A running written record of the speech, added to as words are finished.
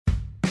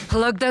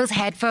Plug those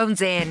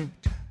headphones in.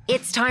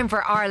 It's time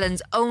for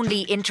Ireland's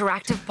only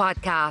interactive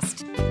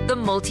podcast, the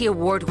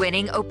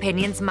multi-award-winning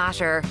Opinions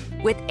Matter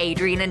with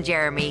Adrian and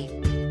Jeremy.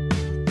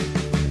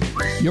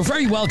 You're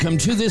very welcome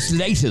to this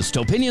latest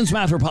Opinions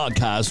Matter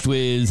podcast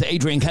with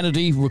Adrian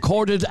Kennedy,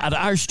 recorded at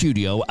our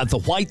studio at the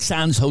White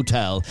Sands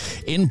Hotel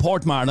in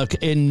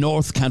Portmarnock in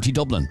North County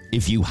Dublin.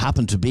 If you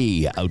happen to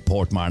be out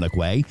Portmarnock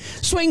way,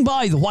 swing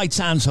by the White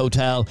Sands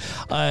Hotel.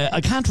 I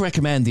can't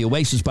recommend the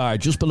Oasis Bar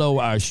just below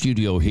our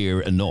studio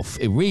here enough.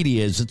 It really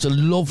is. It's a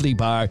lovely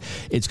bar.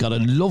 It's got a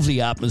lovely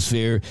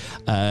atmosphere.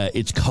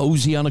 It's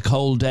cosy on a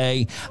cold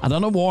day. And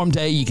on a warm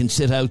day, you can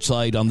sit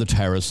outside on the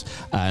terrace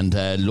and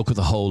look at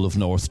the whole of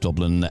North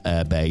Dublin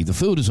Bay. The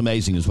food is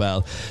amazing as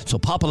well, so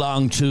pop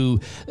along to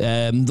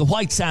the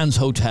White Sands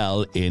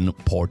Hotel in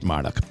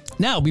Portmarnock.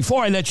 Now,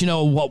 before I let you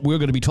know what we're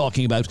going to be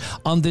talking about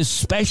on this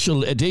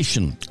special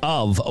edition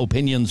of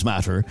Opinions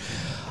Matter,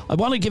 I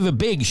want to give a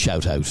big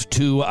shout out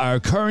to our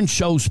current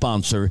show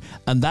sponsor,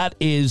 and that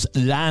is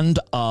Land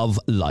of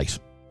Light.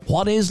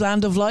 What is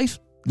Land of Light?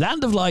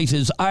 Land of Light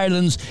is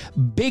Ireland's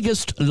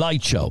biggest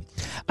light show,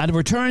 and it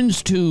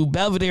returns to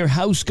Belvedere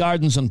House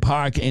Gardens and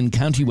Park in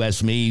County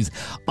Westmeath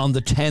on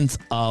the 10th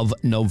of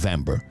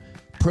November.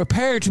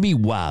 Prepare to be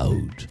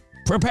wowed.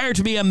 Prepare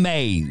to be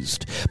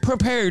amazed.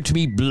 Prepare to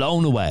be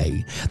blown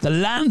away. The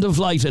Land of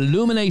Light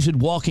illuminated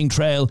walking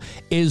trail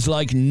is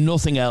like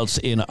nothing else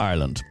in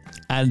Ireland.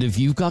 And if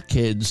you've got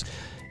kids,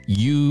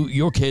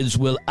 your kids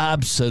will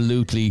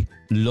absolutely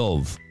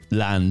love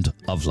Land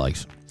of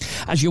Light.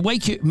 As you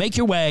make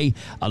your way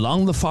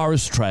along the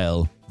forest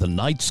trail, the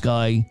night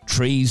sky,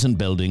 trees and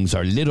buildings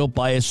are lit up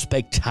by a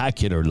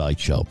spectacular light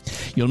show.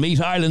 You'll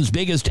meet Ireland's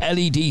biggest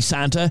LED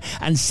Santa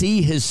and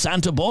see his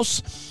Santa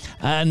bus,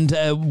 and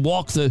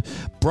walk the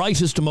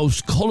brightest and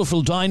most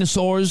colourful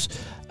dinosaurs,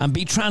 and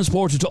be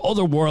transported to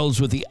other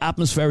worlds with the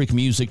atmospheric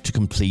music to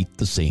complete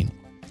the scene.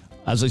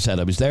 As I said,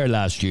 I was there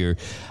last year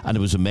and it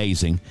was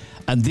amazing.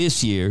 And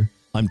this year,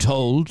 I'm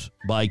told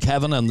by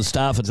Kevin and the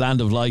staff at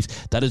Land of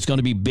Light that it's going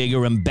to be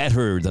bigger and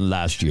better than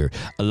last year.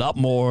 A lot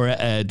more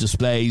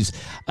displays,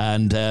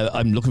 and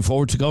I'm looking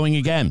forward to going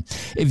again.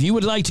 If you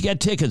would like to get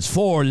tickets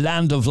for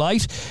Land of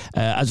Light,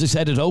 as I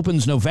said, it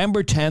opens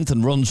November 10th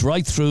and runs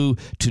right through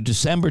to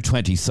December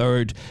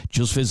 23rd.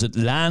 Just visit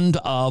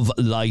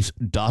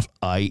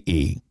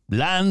landoflight.ie.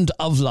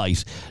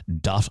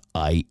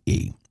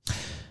 landoflight.ie.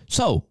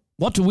 So,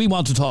 what do we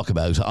want to talk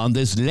about on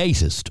this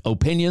latest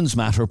Opinions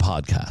Matter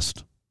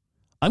podcast?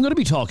 I'm going to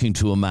be talking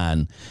to a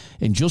man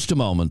in just a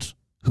moment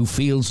who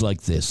feels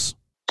like this.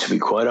 To be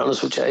quite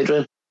honest with you,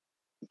 Adrian,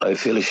 I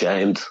feel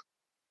ashamed.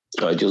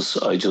 I just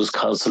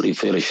constantly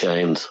feel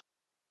ashamed.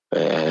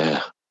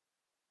 It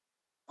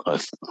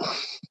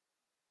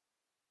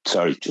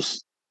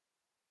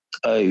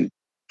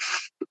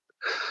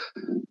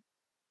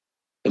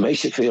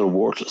makes you feel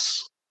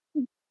worthless.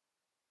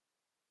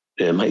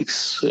 It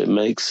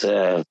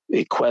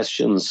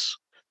questions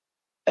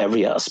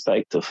every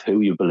aspect of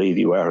who you believe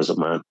you are as a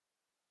man,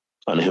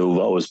 and who I've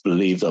always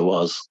believed I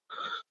was.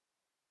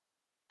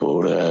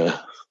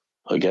 But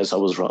I guess I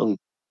was wrong.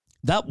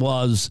 That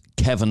was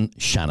Kevin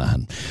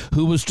Shanahan,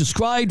 who was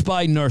described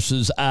by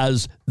nurses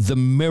as the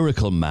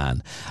miracle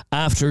man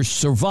after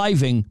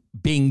surviving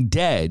being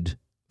dead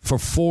for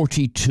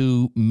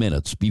 42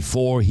 minutes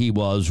before he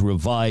was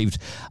revived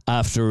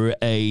after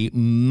a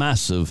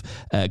massive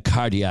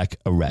cardiac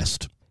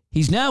arrest.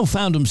 He's now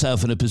found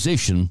himself in a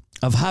position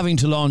of having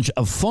to launch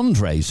a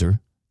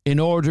fundraiser in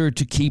order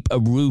to keep a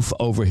roof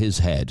over his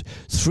head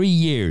 3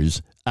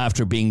 years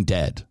after being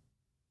dead.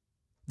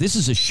 This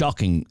is a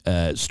shocking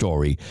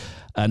story,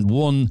 and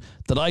one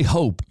that I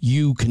hope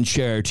you can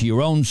share to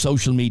your own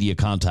social media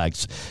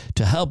contacts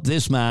to help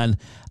this man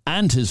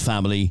and his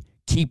family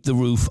keep the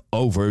roof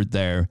over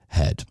their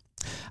head.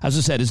 As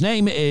I said, his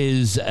name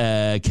is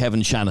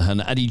Kevin Shanahan,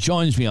 and he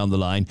joins me on the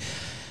line.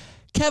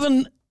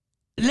 Kevin,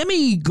 let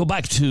me go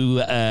back to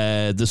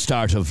the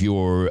start of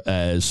your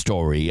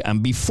story.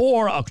 And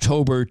before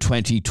October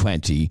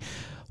 2020,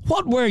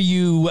 what were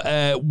you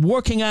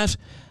working at,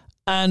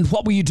 and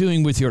what were you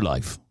doing with your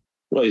life?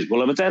 Right.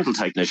 Well, I'm a dental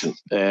technician.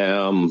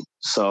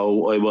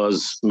 So I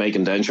was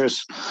making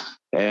dentures.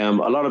 A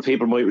lot of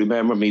people might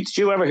remember me. Did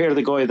you ever hear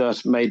the guy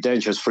that made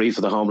dentures free for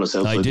the homeless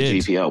outside the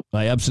GPO?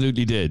 I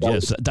absolutely did.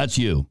 Yes, that's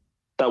you.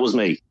 That was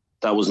me.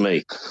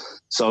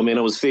 So, I mean,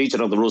 I was featured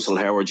on the Russell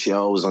Howard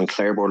show. I was on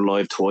Clareburn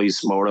Live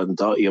twice, more than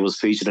that. I was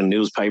featured in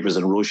newspapers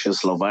in Russia,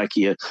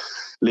 Slovakia,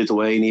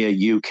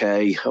 Lithuania, UK.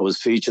 I was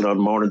featured on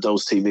Morning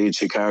Dose TV in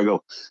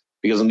Chicago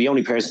because I'm the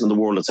only person in the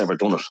world that's ever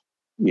done it,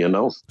 you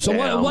know? So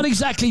what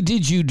exactly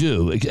did you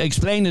do?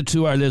 Explain it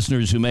to our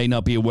listeners who may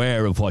not be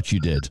aware of what you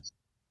did.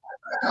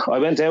 I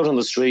went out on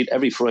the street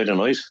every Friday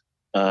night,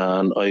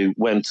 and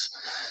the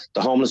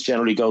homeless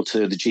generally go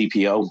to the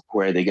GPO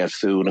where they get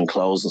food and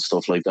clothes and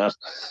stuff like that.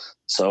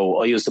 So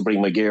I used to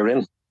bring my gear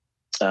in,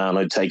 and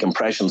I'd take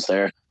impressions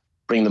there,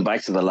 bring them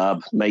back to the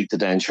lab, make the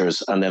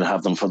dentures, and then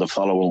have them for the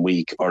following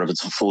week. Or if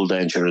it's a full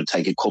denture, it'd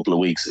take a couple of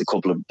weeks, a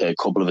couple of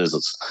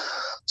visits.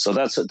 So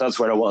that's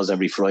where I was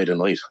every Friday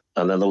night.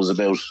 And then there was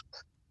about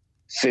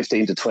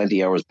 15 to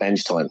 20 hours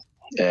bench time.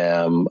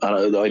 And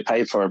I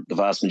paid for the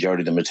vast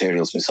majority of the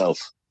materials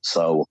myself.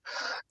 So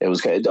it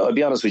was, I'll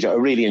be honest with you, I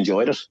really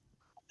enjoyed it.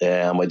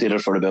 I did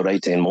it for about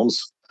 18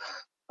 months.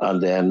 And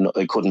then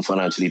I couldn't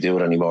financially do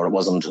it anymore. It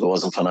wasn't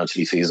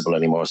financially feasible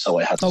anymore, so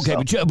I had to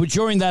stop. But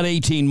during that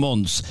 18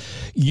 months,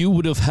 you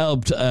would have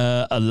helped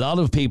a lot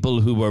of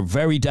people who were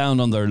very down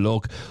on their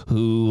luck,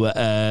 who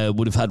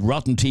would have had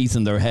rotten teeth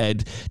in their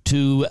head,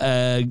 to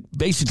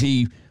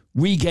basically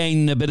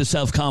regain a bit of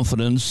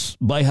self-confidence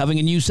by having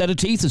a new set of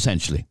teeth,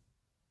 essentially.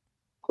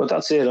 Well,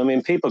 that's it. I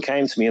mean, people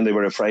came to me and they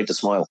were afraid to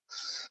smile,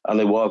 and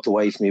they walked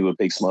away from me with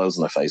big smiles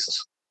on their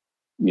faces.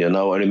 You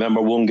know, I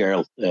remember one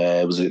girl.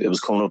 It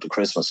was coming up to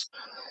Christmas,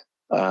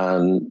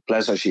 and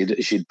bless her,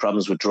 she'd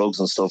problems with drugs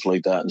and stuff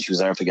like that, and she was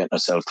after getting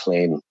herself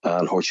clean,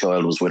 and her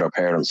child was with her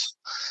parents.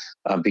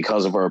 And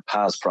because of her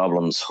past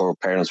problems, her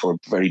parents were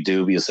very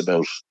dubious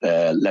about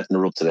letting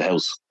her up to the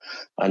house,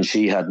 and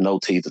she had no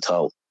teeth at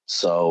all.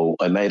 So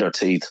I made her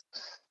teeth,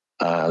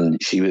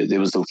 and it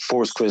was the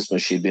first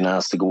Christmas she'd been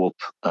asked to go up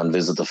and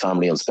visit the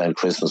family and spend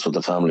Christmas with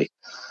the family.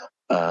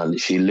 And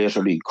she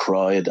literally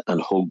cried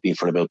and hugged me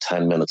for about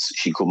 10 minutes.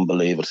 She couldn't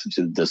believe it.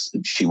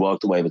 She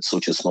walked away with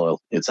such a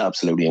smile. It's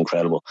absolutely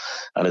incredible.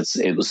 And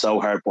it was so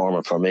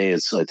heartwarming for me.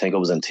 I think I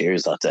was in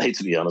tears that day,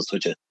 to be honest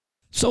with you.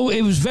 So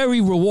it was very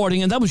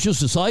rewarding, and that was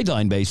just a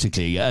sideline,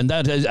 basically. And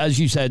that, as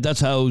you said, that's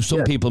how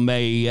some people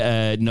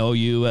may know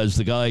you, as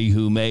the guy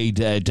who made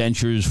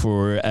dentures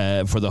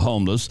for the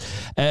homeless.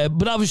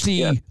 But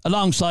obviously,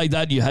 alongside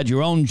that, you had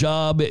your own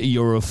job.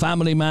 You're a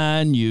family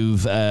man.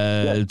 You've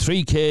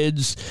 3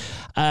 kids,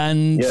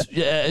 and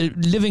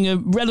living a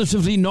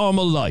relatively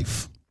normal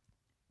life.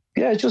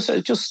 Yeah,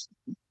 just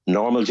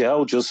normal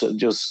Joe.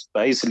 Just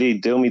basically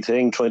doing my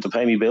thing, trying to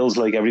pay me bills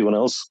like everyone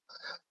else.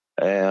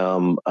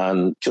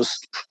 And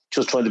just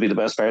trying to be the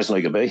best person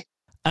I could be.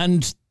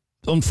 And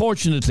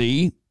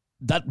unfortunately,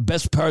 that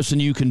best person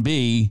you can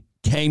be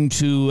came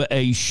to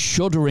a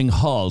shuddering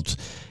halt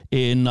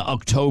in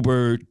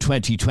October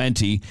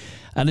 2020.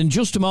 And in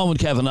just a moment,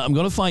 Kevin, I'm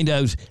going to find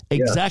out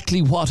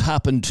exactly what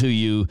happened to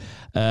you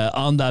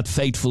on that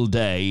fateful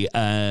day.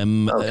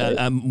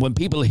 When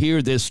people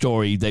hear this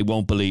story, they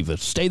won't believe it.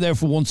 Stay there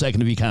for 1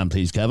 second if you can,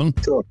 please, Kevin.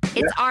 Sure.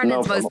 It's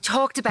Ireland's most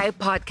talked about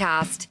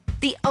podcast.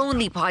 The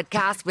only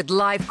podcast with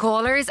live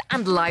callers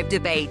and live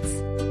debates.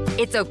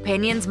 It's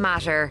Opinions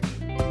Matter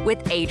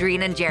with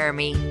Adrian and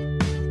Jeremy.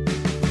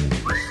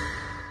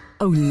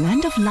 Oh,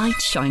 Land of Light,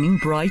 shining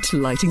bright,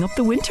 lighting up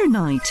the winter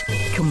night.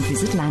 Come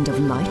visit Land of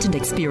Light and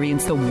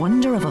experience the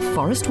wonder of a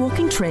forest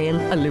walking trail,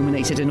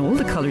 illuminated in all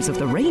the colours of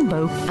the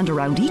rainbow, and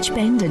around each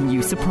bend a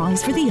new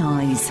surprise for the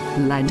eyes.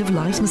 Land of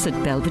Light is at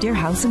Belvedere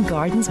House and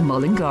Gardens,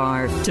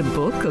 Mullingar. To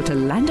book, go to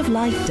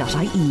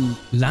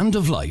landoflight.ie. Land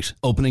of Light,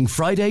 opening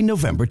Friday,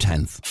 November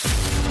 10th.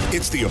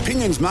 It's the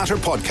Opinions Matter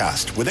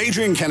podcast with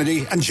Adrian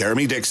Kennedy and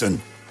Jeremy Dixon.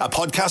 A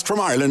podcast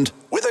from Ireland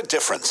with a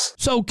difference.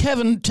 So,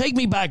 Kevin, take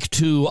me back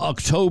to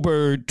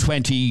October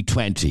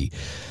 2020.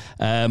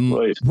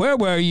 Right. Where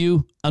were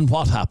you and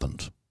what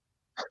happened?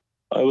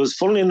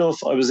 Funnily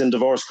enough, I was in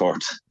divorce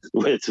court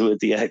with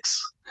the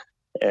ex.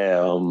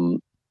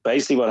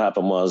 Basically what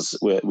happened was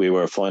we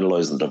were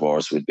finalising the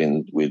divorce.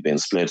 We'd been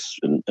split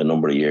in a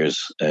number of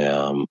years.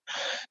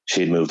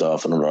 She'd moved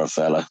off with another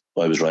fella.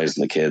 I was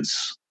raising the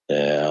kids. We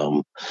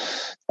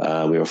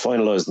were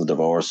finalising the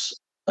divorce.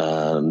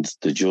 And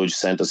the judge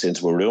sent us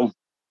into a room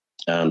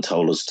and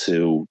told us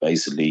to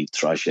basically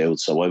thrash out.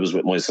 So I was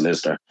with my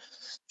solicitor,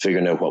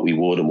 figuring out what we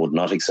would and would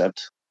not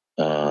accept.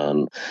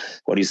 And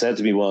what he said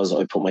to me was,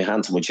 I put my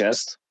hand to my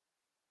chest,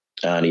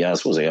 and he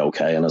asked, was I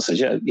okay? And I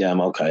said, yeah,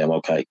 I'm okay.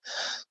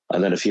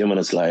 And then a few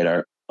minutes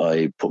later,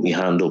 I put my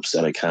hand up,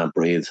 said I can't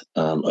breathe,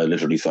 and I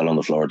literally fell on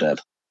the floor dead.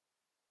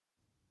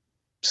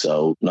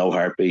 So no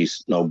heartbeat,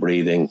 no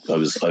breathing. I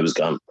was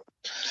gone.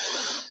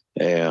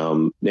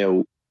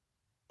 Now,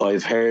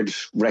 I've heard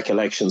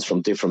recollections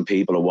from different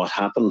people of what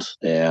happened.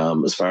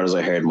 As far as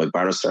I heard, my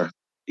barrister,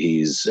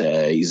 he's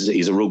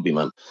a rugby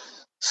man,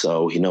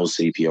 so he knows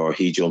CPR.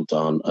 He jumped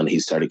on and he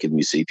started giving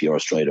me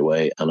CPR straight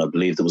away. And I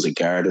believe there was a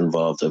guard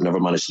involved. I've never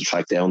managed to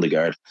track down the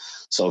guard.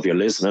 So if you're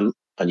listening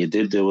and you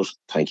did do it,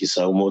 thank you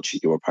so much.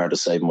 You were part of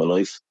saving my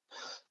life.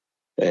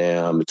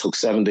 It took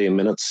 17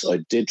 minutes.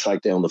 I did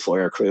track down the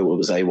fire crew. It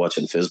was AWatch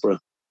in Fisborough.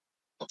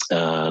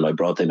 And I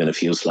brought them in a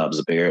few slabs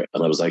of beer,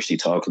 and I was actually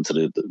talking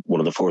to one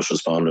of the first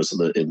responders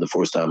in the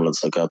first ambulance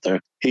that got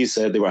there. He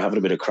said they were having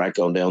a bit of crack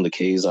going down the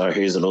keys.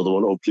 Here's another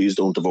one. Oh, please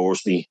don't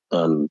divorce me,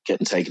 and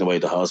getting taken away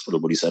to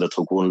hospital. But he said I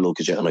took one look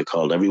at you and I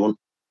called everyone.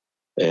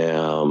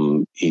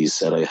 He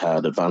said I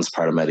had advanced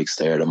paramedics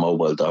there, a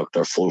mobile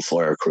doctor, full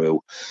fire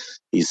crew.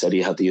 He said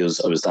I was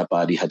that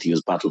bad, he had to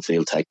use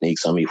battlefield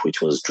techniques on me,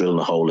 which was drilling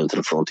a hole into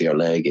the front of your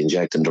leg,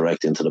 injecting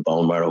direct into the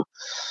bone marrow.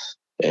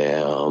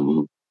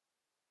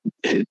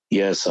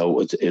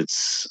 So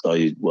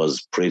I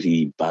was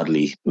pretty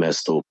badly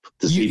messed up.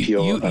 The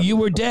CPR, you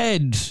were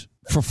dead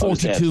for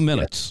 42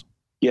 minutes.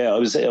 Yeah, I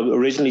was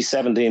originally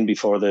 17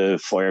 before the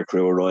fire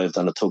crew arrived,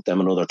 and it took them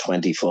another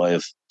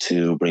 25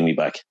 to bring me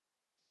back.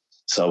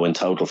 So in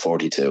total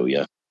 42,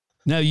 yeah.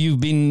 Now, you've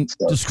been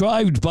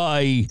described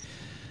by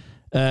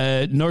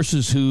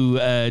nurses who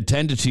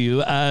tended to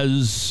you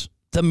as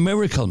the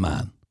miracle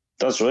man.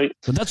 That's right.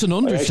 But that's an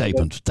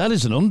understatement. That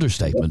is an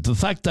understatement. The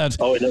fact that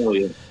I know,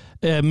 yeah.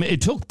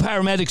 It took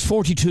paramedics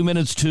 42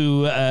 minutes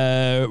to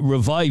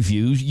revive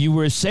you. You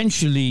were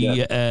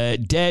essentially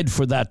dead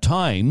for that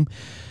time.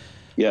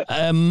 Yeah.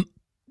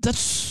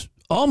 That's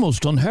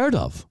almost unheard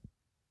of.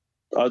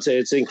 I'd say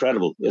it's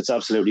incredible. It's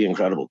absolutely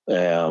incredible.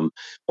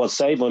 What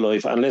saved my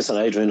life, and listen,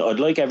 Adrian, I'd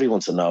like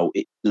everyone to know,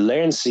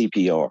 learn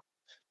CPR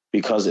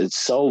because it's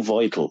so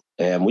vital.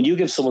 When you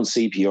give someone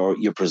CPR,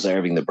 you're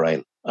preserving the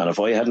brain. And if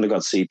I hadn't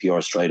got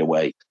CPR straight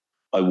away,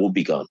 I would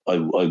be gone. I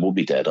would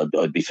be dead.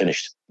 I'd be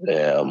finished.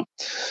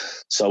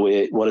 So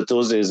what it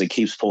does is it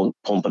keeps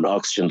pumping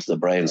oxygen to the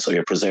brain. So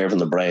you're preserving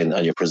the brain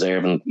and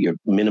you're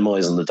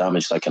minimizing the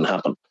damage that can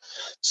happen.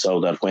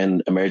 So that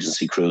when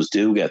emergency crews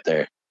do get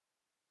there,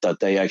 that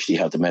they actually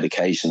have the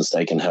medications,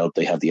 they can help,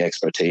 they have the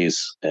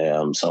expertise.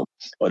 So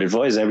I'd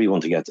advise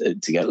everyone to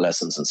get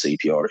lessons in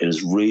CPR. It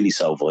is really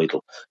so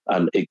vital,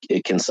 and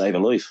it can save a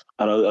life.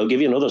 And I'll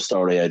give you another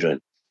story, Adrian.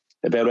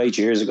 About 8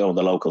 years ago in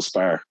the local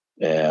Spar,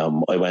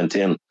 I went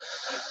in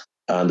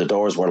and the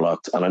doors were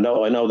locked, and I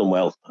know them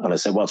well. And I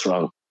said, "What's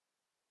wrong?"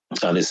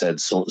 And they said,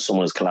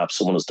 "Someone has collapsed,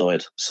 someone has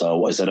died."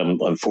 So I said,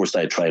 I'm first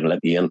aid trained,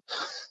 let me in.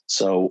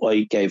 So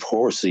I gave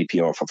her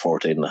CPR for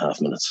 14 and a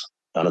half minutes.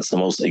 And it's the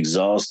most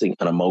exhausting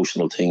and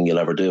emotional thing you'll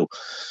ever do.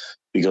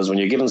 Because when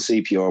you're given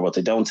CPR, what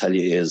they don't tell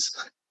you is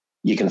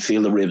you can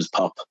feel the ribs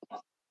pop.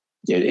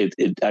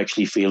 It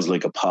actually feels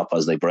like a pop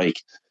as they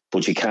break,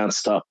 but you can't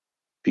stop,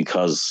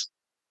 because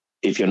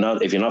if you're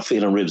not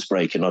feeling ribs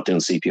break, you're not doing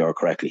CPR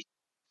correctly.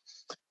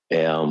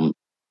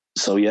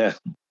 So yeah.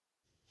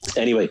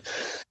 Anyway.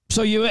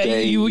 So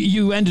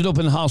you ended up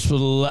in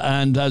hospital,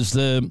 and as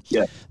the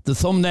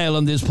thumbnail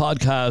on this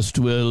podcast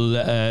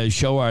will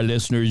show our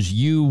listeners,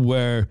 you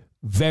were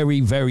very,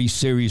 very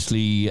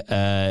seriously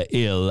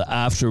ill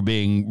after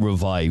being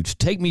revived.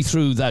 Take me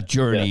through that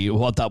journey,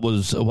 what that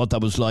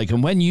was like,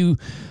 and when you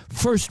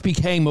first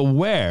became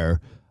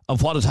aware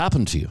of what had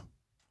happened to you.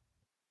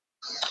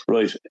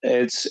 Right.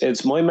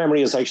 It's my memory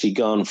has actually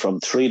gone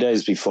from 3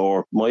 days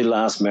before. My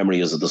last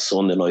memory is of the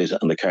Sunday night,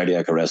 and the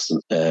cardiac arrest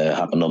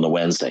happened on the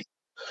Wednesday.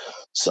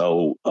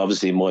 So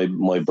obviously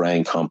my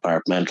brain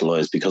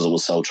compartmentalized because it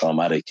was so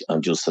traumatic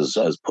and just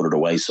has put it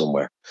away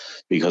somewhere,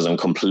 because I'm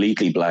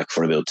completely black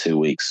for about 2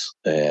 weeks.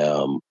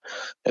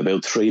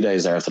 About 3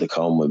 days after the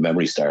coma, my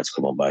memory starts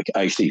coming back.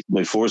 Actually,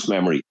 my first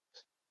memory,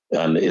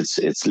 and it's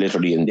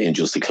literally in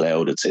just a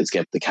cloud. It's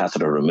get the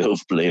catheter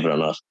removed, believe it or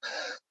not.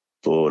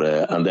 But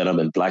and then I'm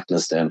in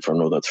blackness then for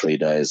another 3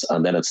 days,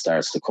 and then it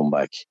starts to come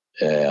back.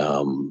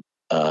 And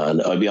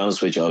I'll be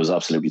honest with you, I was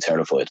absolutely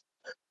terrified.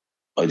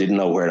 I didn't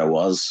know where I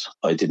was.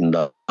 I didn't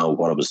know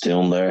what I was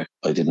doing there.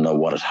 I didn't know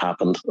what had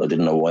happened. I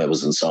didn't know why I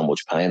was in so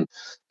much pain.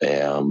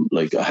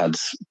 Like I had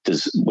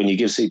this, when you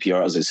give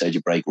CPR, as I said,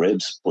 you break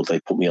ribs, but they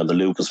put me on the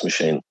Lucas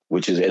machine,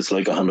 it's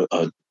like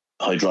a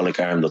hydraulic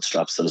arm that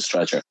straps to the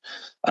stretcher,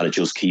 and it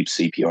just keeps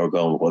CPR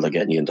going while they're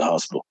getting you into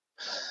hospital.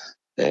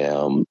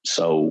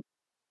 So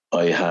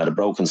I had a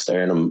broken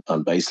sternum,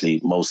 and basically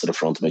most of the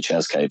front of my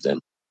chest caved in.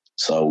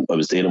 So I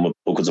was dealing with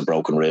buckets of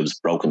broken ribs,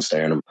 broken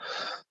sternum.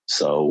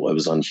 So I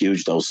was on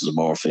huge doses of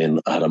morphine.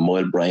 I had a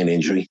mild brain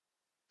injury,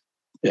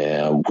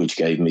 which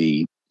gave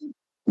me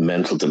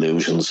mental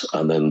delusions.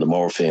 And then the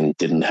morphine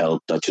didn't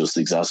help. That just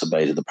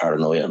exacerbated the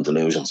paranoia and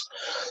delusions.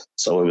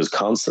 So I was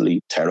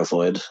constantly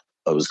terrified.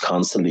 I was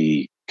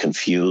constantly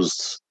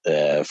confused,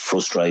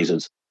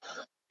 frustrated,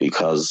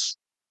 because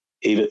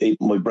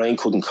my brain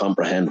couldn't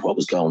comprehend what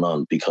was going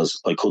on, because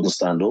I couldn't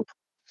stand up.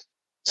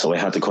 So I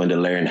had to kind of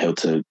learn how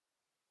to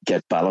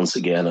get balance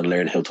again and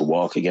learn how to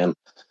walk again.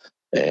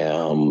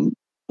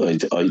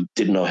 I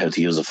didn't know how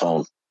to use a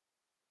phone.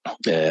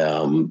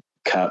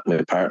 Kat,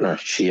 my partner,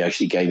 she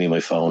actually gave me my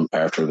phone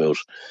after about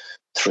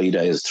 3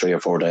 or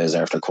 4 days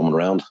after coming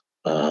around,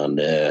 and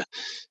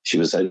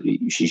she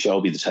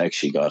showed me the text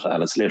she got,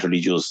 and it's literally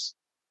just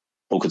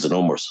buckets of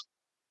numbers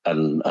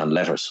and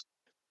letters,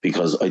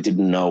 because I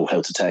didn't know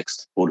how to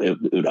text, but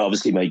it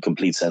obviously made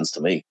complete sense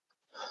to me.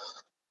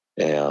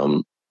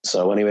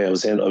 So anyway, I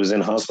was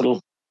in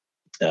hospital,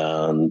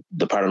 and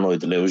the paranoid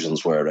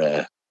delusions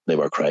were they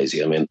were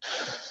crazy. I mean,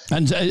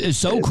 and it's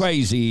so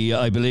crazy,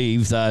 I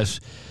believe, that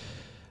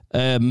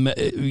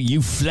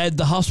you fled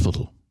the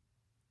hospital.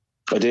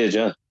 I did,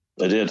 yeah,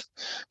 I did.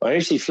 I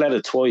actually fled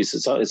it twice.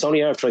 It's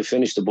only after I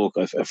finished the book,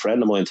 a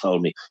friend of mine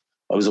told me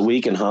I was a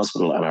week in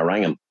hospital, and I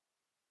rang him,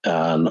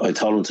 and I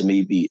told him to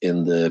meet me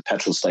in the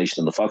petrol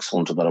station in the Fox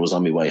Hunter, that I was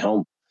on my way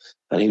home.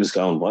 And he was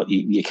going, "What?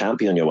 You can't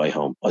be on your way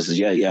home." I said,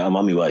 "Yeah, I'm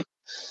on my way."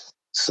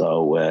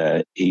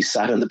 So he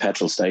sat in the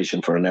petrol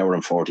station for an hour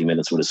and 40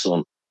 minutes with his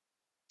son,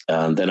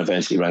 and then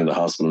eventually rang the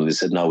hospital, and they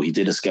said, "No, he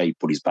did escape,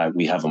 but he's back.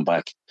 We have him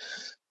back."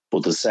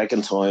 But the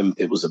second time,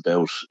 it was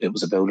about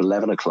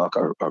 11 o'clock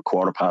or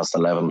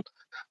 11:15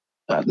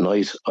 at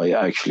night. I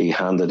actually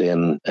handed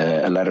in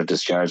a letter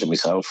discharging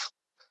myself,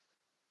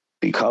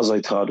 because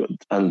I thought,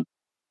 and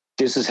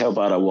this is how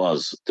bad I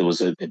was. There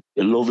was a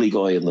lovely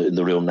guy in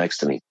the room next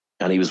to me,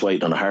 and he was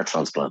waiting on a heart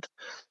transplant.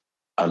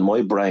 And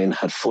my brain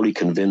had fully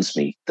convinced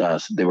me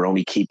that they were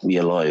only keeping me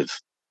alive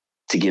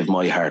to give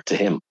my heart to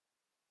him.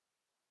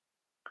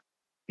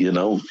 You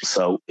know,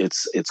 so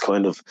it's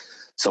kind of,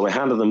 so I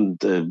handed them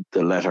the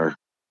letter,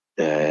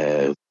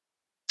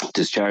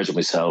 discharging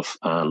myself,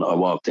 and I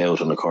walked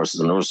out, and of course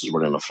the nurses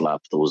were in a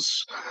flap. There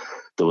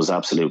was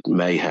absolute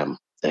mayhem.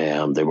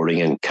 They were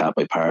ringing Kat,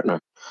 my partner.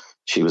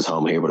 She was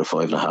home here with a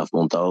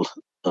 5.5-month-old,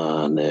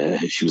 and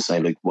she was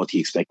saying, like, what do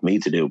you expect me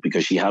to do?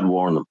 Because she had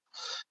warned them.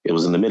 It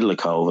was in the middle of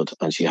COVID,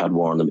 and she had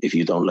warned them, if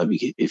you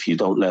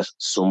don't let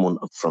someone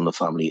from the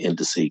family in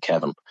to see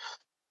Kevin,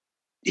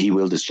 he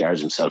will discharge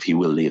himself. He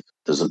will leave.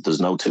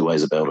 There's no two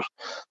ways about it.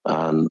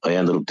 And I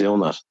ended up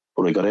doing that.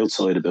 But I got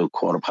outside about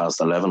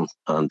 11:15,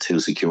 and 2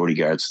 security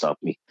guards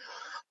stopped me.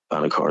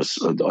 And of course,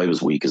 I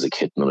was weak as a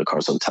kitten. And of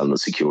course, I'm telling the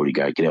security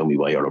guard, get out of my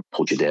way or I'll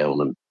put you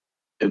down. And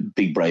a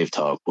big brave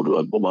talk, but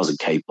I wasn't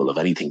capable of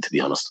anything, to be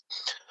honest.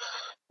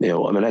 You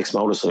know, I'm an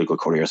ex-motorcycle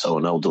courier, so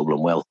I know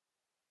Dublin well.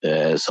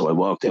 So I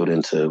walked out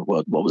into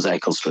what was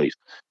Eccles Street,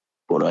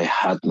 but I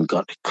hadn't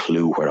got a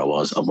clue where I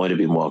was. I might have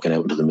been walking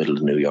out into the middle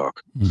of New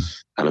York.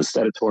 And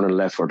instead of turning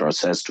left for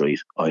Dorset Street,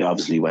 I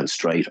obviously went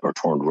straight or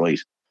turned right.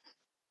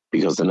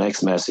 Because the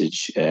next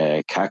message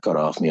Kat got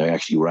off me, I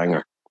actually rang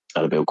her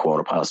at about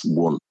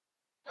 1:15.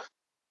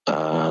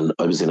 And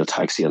I was in a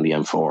taxi on the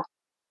M4.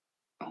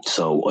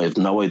 So I have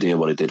no idea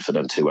what I did for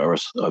them 2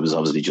 hours. I was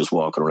obviously just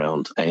walking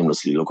around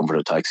aimlessly looking for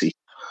a taxi.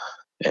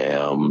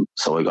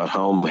 So I got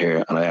home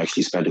here, and I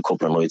actually spent a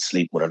couple of nights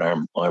sleeping with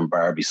an arm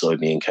bar beside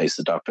me in case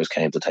the doctors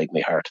came to take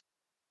my heart.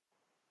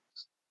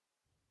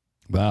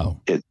 Wow.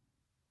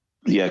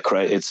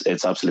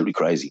 It's absolutely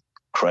crazy.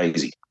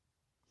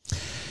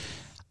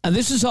 And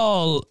this is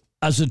all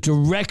as a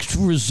direct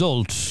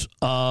result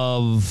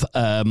of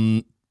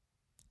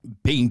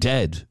being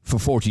dead for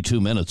 42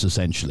 minutes,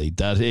 essentially.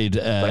 That it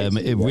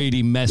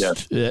really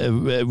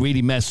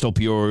messed up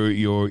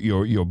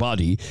your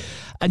body,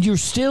 and you're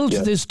still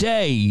to this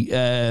day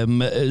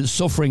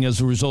suffering as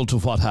a result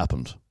of what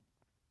happened.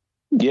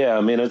 Yeah,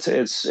 I mean,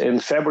 it's in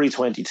February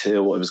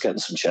 22. I was getting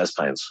some chest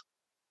pains,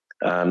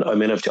 and I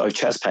mean, I've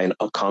chest pain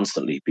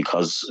constantly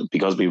because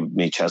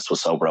my chest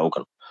was so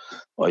broken.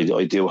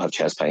 I do have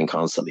chest pain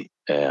constantly,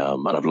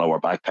 and I've lower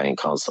back pain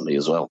constantly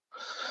as well.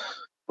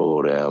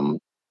 But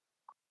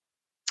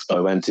I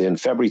went in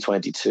February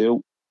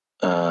 22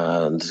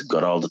 and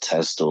got all the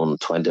tests done.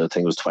 I think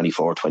it was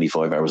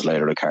 25 hours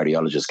later, the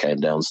cardiologist came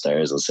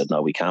downstairs and said,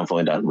 no, we can't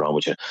find anything wrong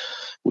with you.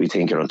 We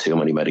think you're on too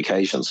many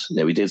medications.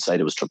 Now, we did say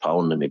there was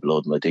troponin in my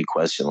blood, and I did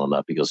question on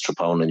that because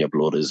troponin in your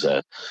blood is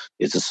a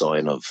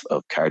sign of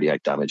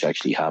cardiac damage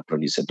actually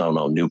happening. He said,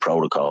 no, new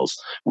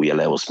protocols. We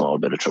allow a small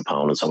bit of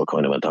troponin. So I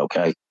kind of went,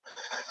 okay.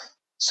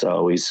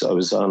 So I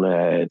was on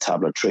a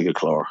tablet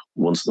Trigaclor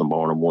once in the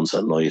morning, once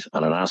at night,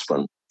 and an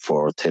aspirin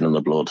for thinning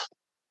the blood.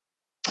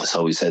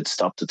 So he said,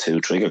 stop the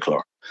 2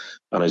 Trigaclor.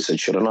 And I said,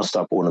 should I not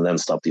stop one and then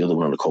stop the other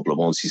one in a couple of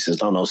months? He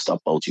says, no,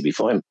 stop both, you'll be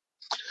fine.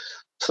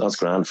 So that's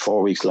grand.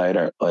 4 weeks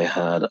later, I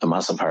had a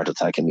massive heart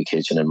attack in my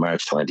kitchen in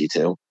March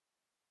 22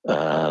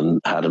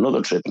 and had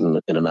another trip in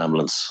an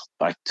ambulance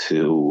back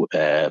to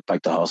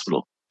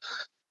hospital.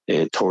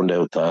 It turned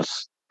out that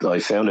I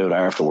found out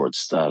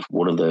afterwards that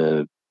one of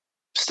the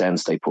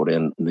stents they put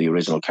in the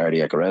original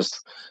cardiac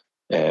arrest,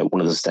 one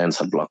of the stents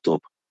had blocked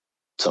up.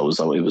 So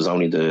it was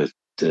only the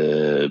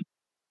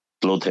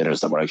blood thinners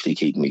that were actually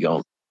keeping me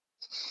going.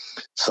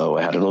 So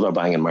I had another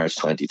bang in March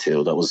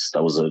 22. That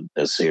was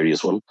a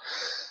serious one.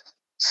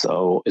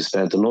 So I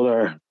spent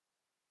another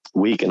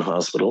week in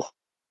hospital,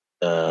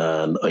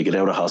 and I get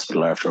out of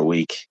hospital after a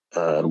week.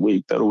 About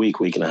a week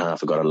and a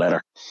half, I got a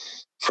letter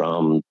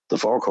from the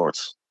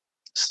forecourts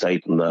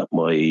stating that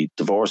my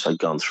divorce had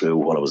gone through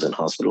while I was in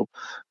hospital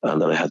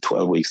and that I had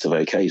 12 weeks to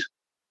vacate.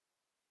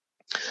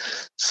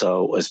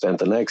 So I spent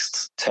the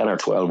next 10 or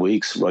 12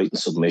 weeks writing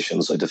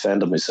submissions. I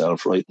defended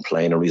myself, writing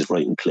plenaries,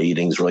 writing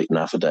pleadings, writing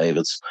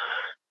affidavits,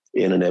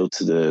 in and out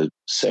to the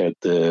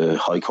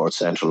High Court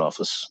Central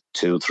Office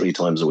 2-3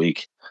 times a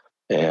week.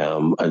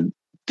 And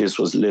this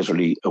was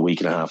literally a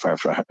week and a half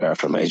after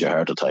a major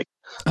heart attack.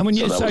 And when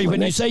you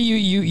say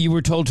you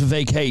were told to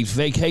vacate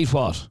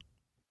what?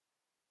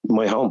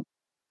 My home.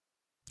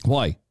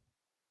 Why?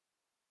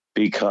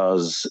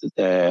 Because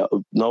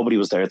nobody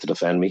was there to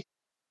defend me.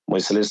 My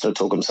solicitor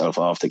took himself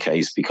off the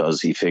case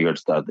because he figured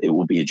that it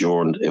would be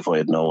adjourned if I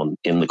had known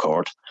in the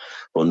court.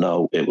 But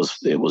no, it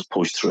was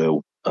pushed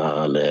through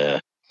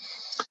and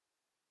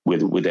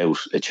without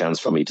a chance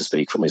for me to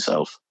speak for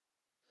myself.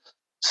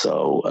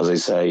 So, as I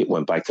say,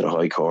 went back to the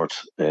High Court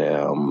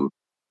and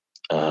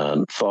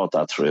fought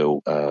that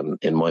through. And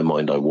in my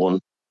mind, I won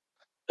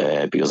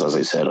because, as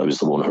I said, I was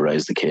the one who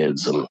raised the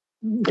kids and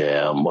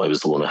I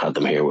was the one who had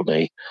them here with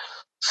me.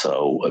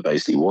 So I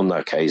basically won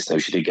that case. Now,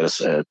 she did get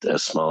a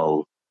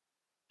small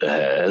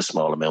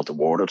amount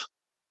awarded.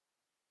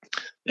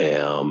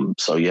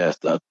 So yeah,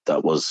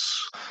 that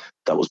was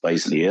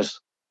basically it.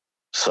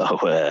 So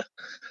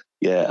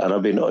and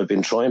I've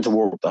been trying to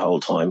work the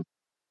whole time.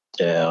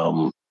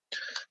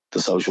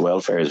 the social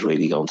welfare is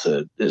really going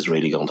to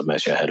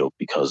mess your head up,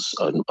 because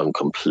I'm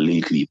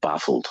completely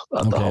baffled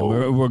at the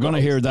whole. We're going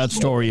to hear that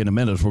story in a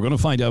minute. We're going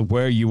to find out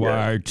where you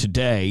are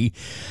today,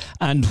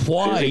 and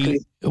why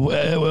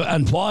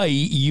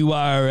you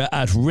are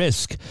at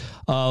risk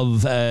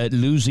of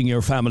losing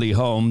your family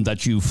home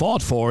that you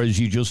fought for, as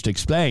you just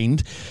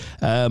explained,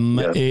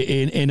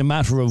 in a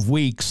matter of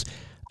weeks,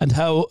 and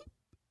how.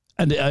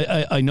 And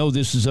I know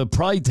this is a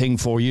pride thing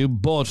for you,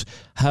 but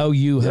how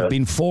you have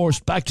been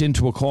backed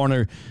into a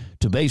corner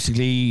to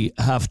basically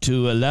have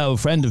to allow a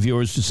friend of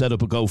yours to set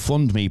up a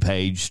GoFundMe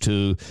page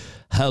to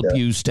help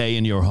you stay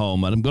in your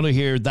home. And I'm going to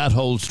hear that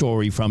whole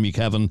story from you,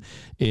 Kevin,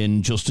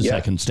 in just a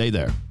second. Stay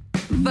there.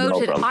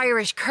 Voted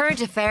Irish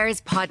Current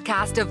Affairs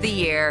Podcast of the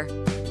Year.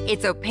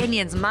 It's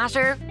Opinions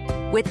Matter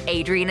with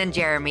Adrian and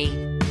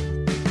Jeremy.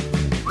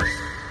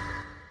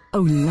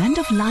 Oh, Land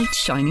of Light,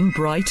 shining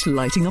bright,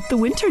 lighting up the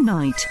winter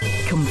night.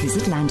 Come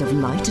visit Land of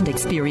Light and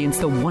experience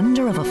the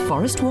wonder of a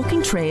forest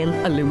walking trail,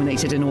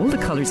 illuminated in all the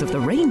colours of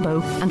the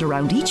rainbow, and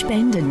around each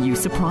bend a new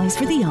surprise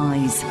for the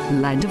eyes.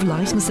 Land of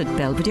Light is at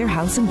Belvedere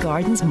House and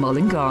Gardens,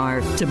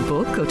 Mullingar. To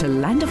book, go to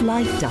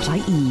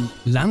landoflight.ie.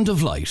 Land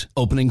of Light,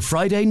 opening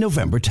Friday,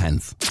 November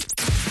 10th.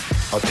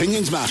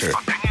 Opinions Matter.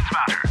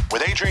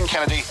 With Adrian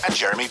Kennedy and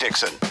Jeremy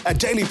Dixon, a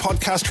daily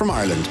podcast from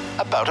Ireland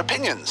about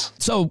opinions.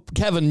 So,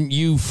 Kevin,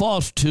 you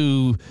fought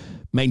to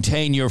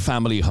maintain your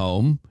family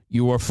home.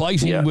 You were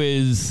fighting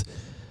with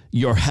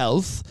your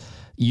health.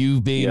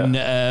 You've been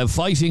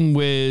fighting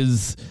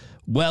with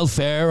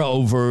welfare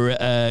over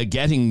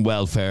getting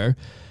welfare.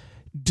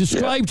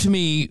 Describe to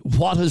me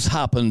what has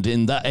happened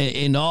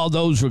in all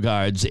those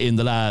regards in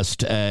the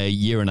last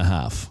year and a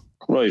half.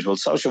 Right. Well,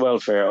 social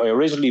welfare,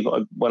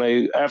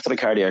 after the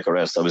cardiac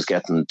arrest, I was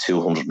getting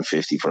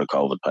 $250 for a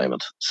COVID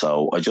payment.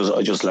 So I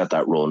just let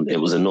that run.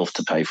 It was enough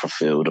to pay for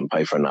food and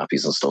pay for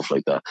nappies and stuff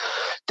like that.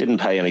 Didn't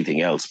pay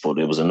anything else, but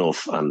it was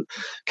enough. And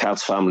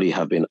Kat's family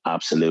have been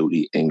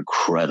absolutely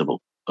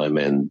incredible. I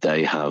mean,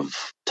 they have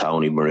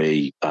Tony,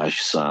 Marie,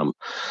 Ash, Sam.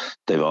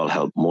 They've all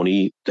helped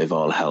money. They've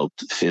all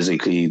helped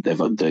physically.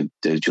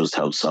 They've just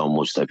helped so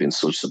much. They've been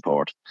such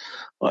support.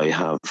 I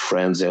have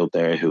friends out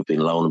there who've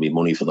been loaning me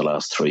money for the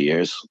last 3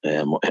 years.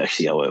 I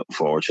actually owe a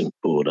fortune,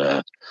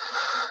 but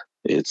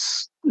it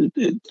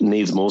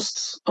needs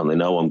must, and I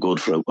know I'm good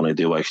for it. When I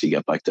do actually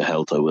get back to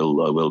health, I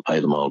will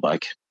pay them all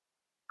back.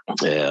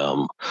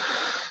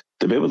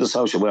 The bit with the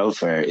social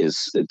welfare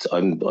is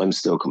I'm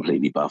still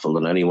completely baffled,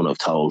 and anyone I've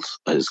told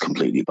is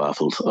completely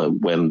baffled.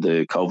 When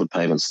the COVID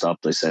payment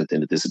stopped, I sent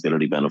in a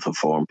disability benefit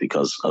form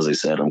because, as I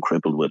said, I'm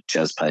crippled with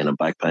chest pain and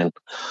back pain.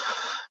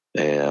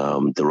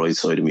 The right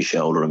side of my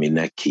shoulder and my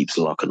neck keeps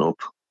locking up.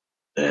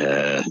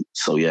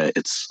 So yeah,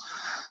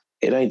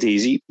 it ain't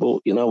easy, but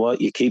you know what?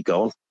 You keep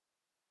going.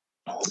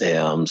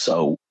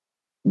 So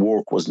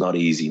work was not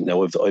easy.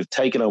 Now I've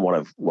taken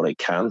on what I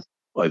can.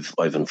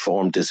 I've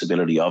informed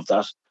disability of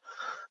that.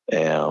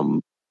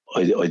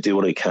 I do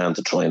what I can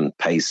to try and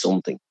pay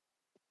something.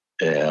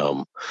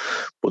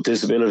 But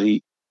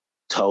disability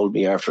told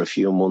me after a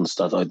few months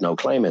that I'd no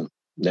claim in.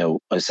 Now,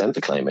 I sent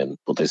the claim in,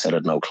 but they said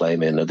I'd no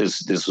claim in. Now,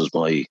 this was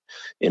my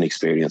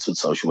inexperience with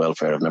social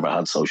welfare. I've never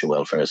had social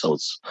welfare, so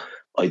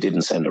I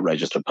didn't send a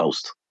registered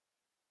post.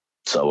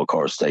 So, of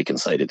course, they can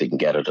say that they can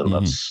get it,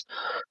 and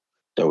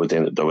they're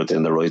within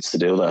the rights to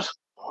do that.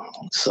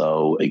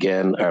 So,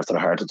 again, after a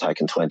heart attack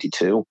in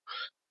 22,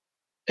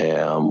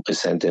 I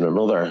sent in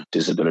another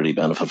disability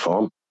benefit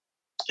form,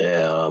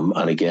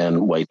 and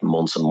again, waiting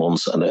months and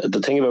months. And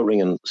the thing about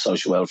ringing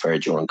social welfare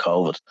during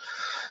COVID,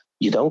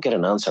 you don't get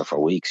an answer for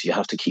weeks. You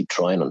have to keep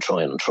trying and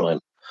trying and trying.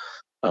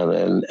 And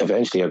then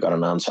eventually I got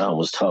an answer and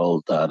was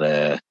told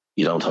that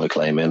you don't have a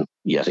claim in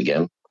yet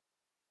again.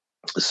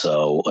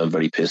 So I'm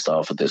very pissed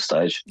off at this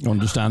stage.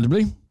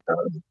 Understandably.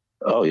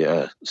 Oh,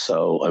 yeah.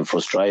 So I'm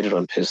frustrated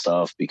and pissed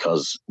off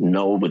because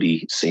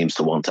nobody seems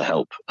to want to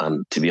help.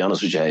 And to be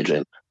honest with you,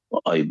 Adrian,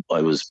 I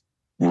was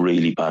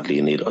really badly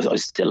in need. I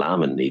still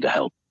am in need of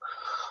help.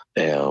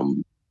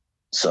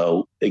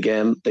 So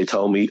again, they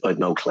told me I'd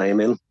no claim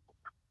in.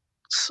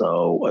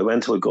 So I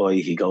went to a guy,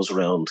 he goes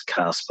around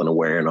CASP and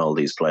Aware and all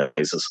these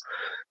places,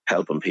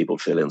 helping people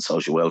fill in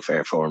social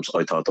welfare forms.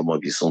 I thought there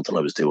might be something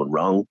I was doing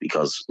wrong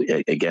because,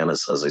 again,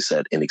 as I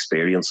said,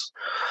 inexperience.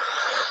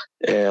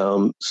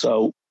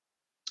 So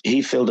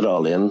he filled it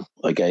all in.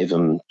 I gave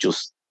him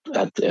just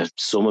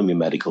some of my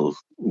medical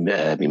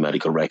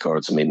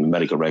records. I mean, my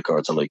medical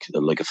records are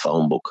like a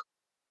phone book.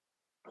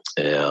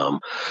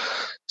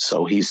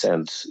 So he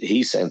sent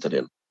it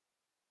in,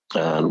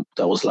 and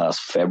that was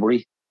last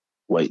February.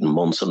 Waiting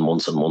months and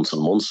months and months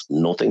and months,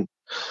 nothing.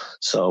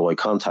 So I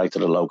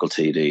contacted a local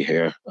TD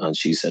here, and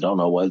she said, "Oh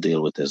no, I'll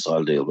deal with this.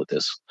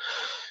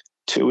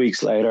 2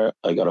 weeks later,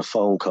 I got a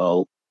phone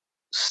call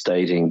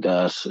stating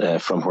that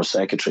from her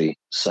secretary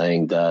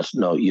saying that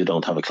no, you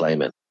don't have a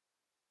claim in.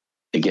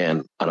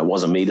 Again, and it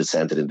wasn't me that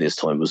sent it in this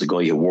time. It was a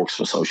guy who works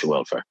for social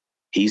welfare.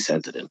 He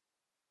sent it in.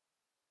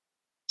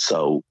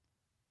 So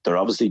They're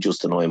obviously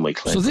just denying my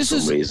claim for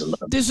some reason.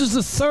 This is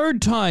the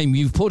third time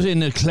you've put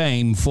in a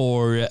claim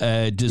for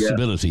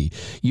disability.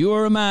 You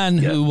are a man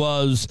who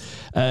was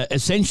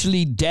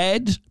essentially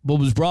dead but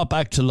was brought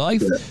back to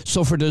life,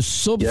 suffered a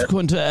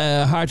subsequent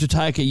heart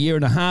attack a year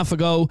and a half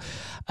ago,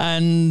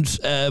 and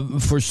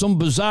for some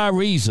bizarre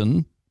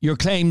reason, your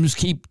claims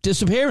keep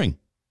disappearing.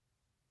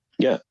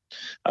 Yeah.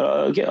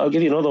 I'll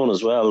give you another one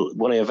as well.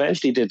 When I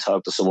eventually did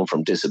talk to someone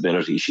from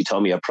disability, she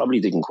told me I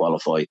probably didn't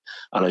qualify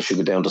and I should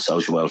go down to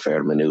social welfare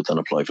in Maynooth and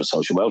apply for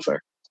social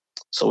welfare.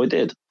 So I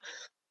did.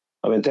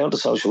 I went down to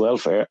social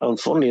welfare, and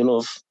funnily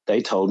enough,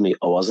 they told me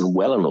I wasn't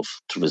well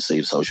enough to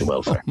receive social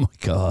welfare. Oh my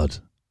God.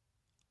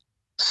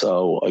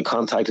 So I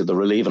contacted the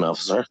relieving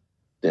officer.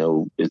 You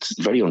know, it's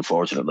a very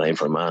unfortunate name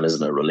for a man,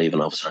 isn't it?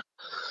 Relieving officer.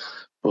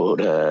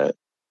 But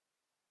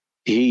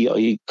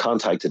he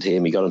contacted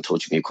him. He got in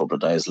touch with me a couple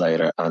of days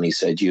later, and he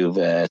said, "You've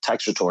a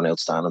tax return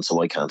outstanding,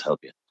 so I can't help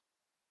you."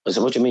 I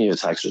said, "What do you mean you have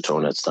a tax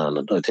return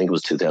outstanding?" I think it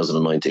was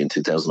 2019,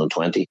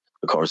 2020.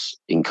 Of course,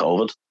 in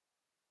COVID,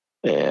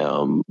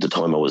 the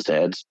time I was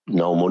dead,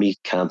 no money,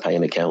 can't pay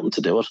an accountant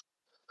to do it.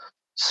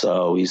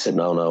 So he said,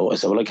 no. I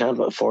said, "Well, I can't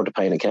afford to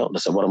pay an accountant." I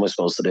said, "What am I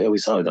supposed to do?" He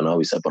said, "I don't know."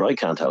 He said, "But I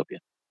can't help you."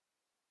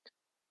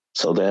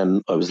 So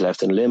then I was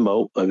left in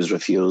limbo. I was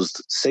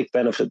refused sick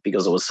benefit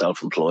because I was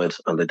self-employed,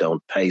 and they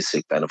don't pay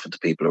sick benefit to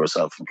people who are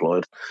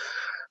self-employed.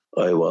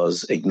 I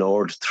was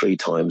ignored 3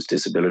 times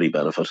disability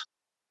benefit.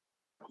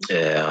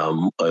 I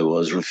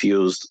was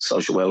refused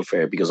social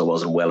welfare because I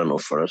wasn't well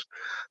enough for it.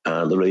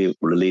 And the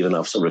relieving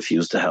officer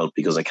refused to help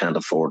because I can't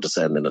afford to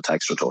send in a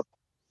tax return.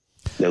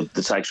 Now,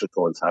 the tax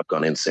returns have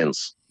gone in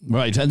since.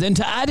 Right, and then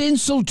to add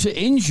insult to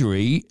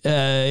injury,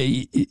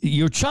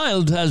 your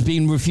child has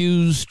been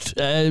refused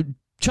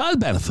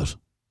child benefit.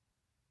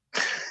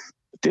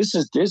 This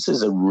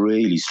is a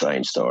really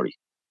strange story.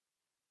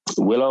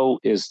 Willow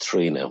is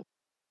 3 now,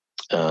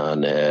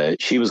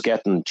 and she was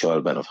getting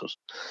child benefit.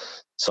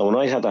 So when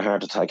I had the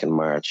heart attack in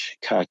March,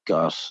 Kat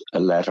got a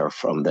letter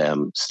from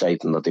them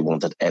stating that they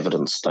wanted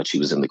evidence that she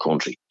was in the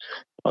country.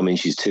 I mean,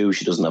 she's 2,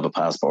 she doesn't have a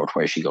passport.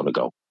 Where's she going to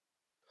go?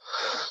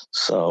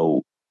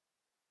 So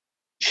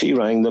she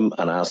rang them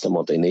and asked them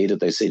what they needed.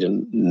 They said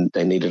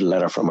they needed a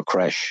letter from a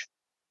creche.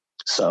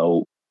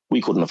 So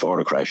we couldn't afford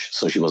a creche,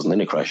 so she wasn't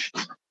in a creche.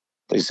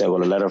 They said,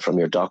 "Well, a letter from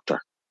your doctor."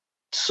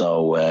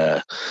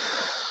 So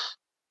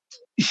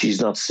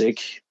she's not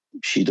sick.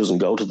 She doesn't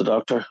go to the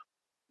doctor.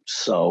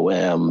 So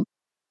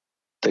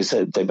they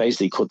said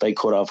they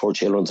cut off her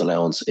children's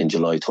allowance in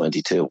July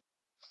 22.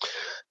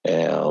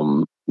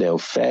 Now,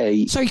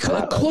 Faye... Sorry,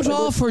 cut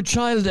off her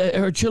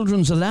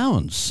children's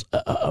allowance?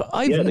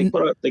 I've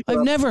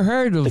never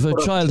heard of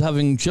a child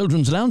having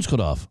children's allowance cut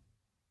off.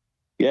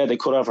 Yeah, they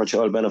cut off her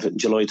child benefit in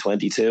July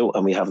 22,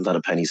 and we haven't had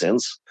a penny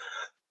since.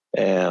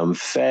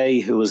 Faye,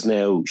 who is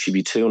now, she'll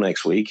be 2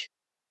 next week,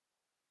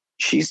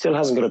 she still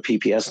hasn't got a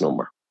PPS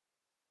number.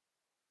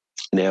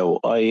 Now,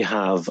 I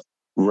have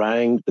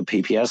rang the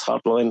PPS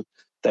hotline.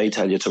 They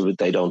tell you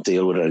they don't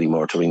deal with it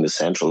anymore, to ring the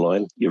central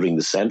line. You ring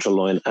the central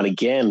line, and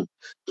again,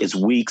 it's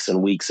weeks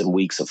and weeks and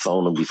weeks of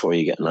phoning before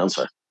you get an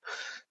answer.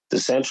 The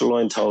central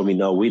line told me,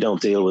 "No, we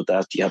don't deal with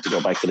that. You have to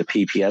go back to the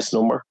PPS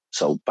number."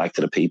 So back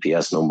to the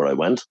PPS number I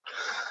went.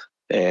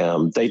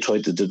 They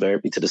tried to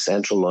divert me to the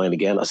central line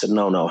again. I said,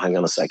 no, hang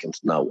on a second.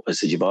 No, I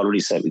said, "You've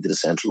already sent me to the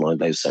central line.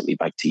 They've sent me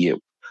back to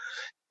you."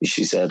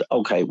 She said,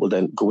 "Okay, well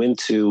then go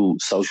into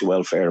social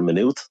welfare in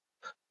Maynooth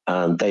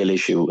and they'll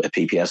issue a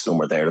PPS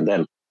number there and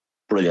then."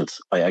 Brilliant.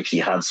 I actually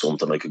had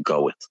something I could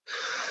go with.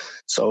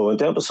 So I went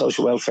down to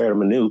social welfare in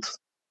Maynooth,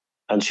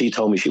 and she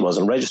told me she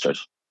wasn't registered.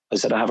 I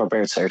said, "I have her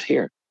birth cert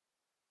here."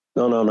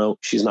 No,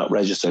 she's not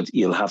registered.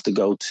 You'll have to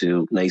go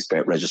to NACE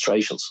birth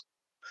registrations.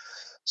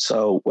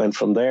 So went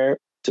from there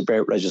to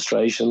birth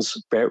registrations.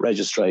 Birth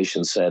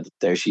registration said,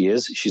 there she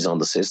is. She's on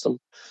the system.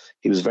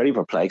 He was very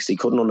perplexed. He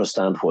couldn't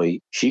understand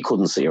why she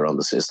couldn't see her on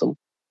the system.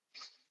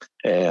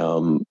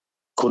 Couldn't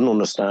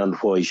understand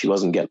why she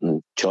wasn't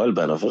getting child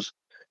benefit.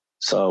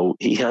 So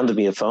he handed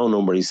me a phone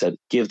number. He said,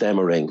 "Give them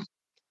a ring."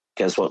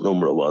 Guess what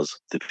number it was?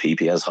 The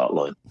PPS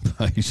hotline.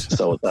 Right.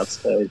 So at that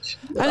stage...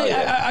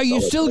 Are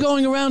you still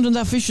going around in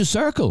that vicious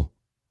circle?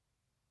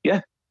 Yeah.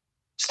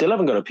 Still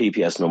haven't got a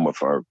PPS number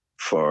for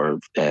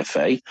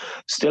Faye.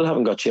 Still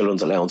haven't got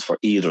children's allowance for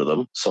either of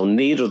them. So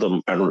neither of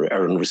them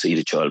are in receipt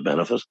of child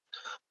benefit.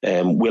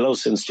 Willow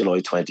since July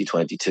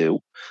 2022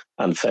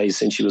 and Faye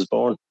since she was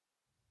born.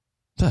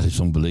 That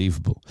is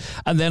unbelievable.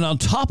 And then on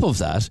top of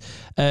that,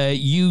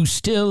 you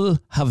still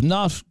have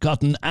not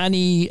gotten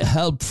any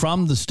help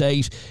from the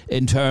state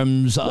in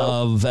terms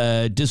of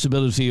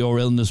disability or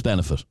illness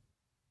benefit?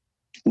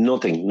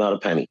 Nothing, not a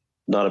penny.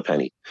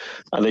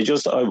 And I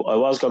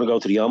was going to go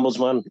to the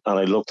Ombudsman, and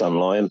I looked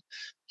online.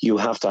 You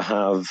have to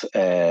have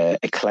a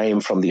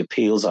claim from the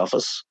appeals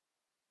office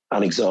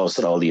and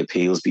exhausted all the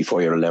appeals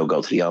before you're allowed to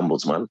go to the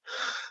Ombudsman.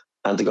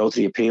 And to go to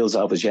the appeals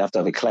office, you have to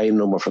have a claim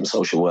number from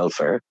social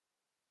welfare.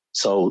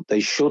 So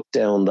they shut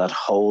down that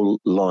whole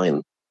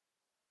line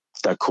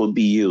that could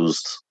be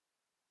used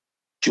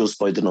just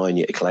by denying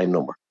you a claim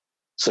number.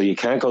 So you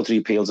can't go to the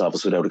appeals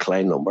office without a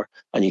claim number,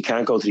 and you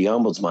can't go to the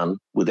ombudsman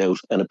without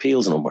an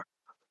appeals number.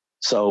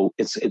 So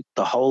the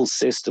whole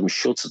system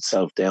shuts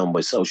itself down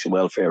by social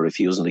welfare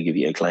refusing to give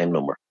you a claim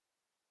number.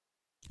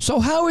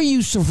 So how are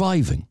you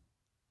surviving?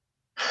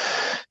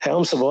 How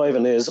I'm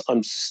surviving is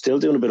I'm still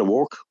doing a bit of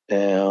work.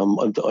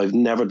 I've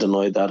never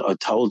denied that. I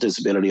told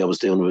disability I was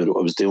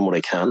doing what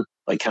I can.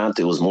 I can't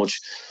do as much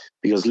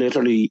because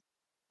literally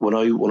what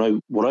I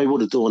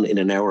would have done in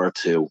an hour or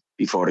two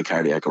before the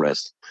cardiac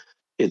arrest,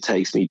 it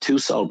takes me 2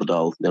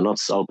 Solpadol, now not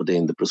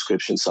Solpadeine, the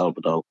prescription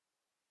Solpadol,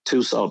 2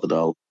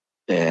 Solpadol,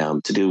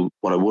 to do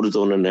what I would have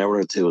done in an hour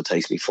or two. It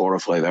takes me 4 or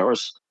 5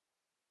 hours.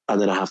 And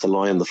then I have to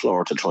lie on the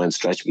floor to try and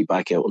stretch me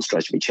back out and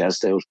stretch my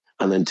chest out,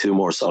 and then 2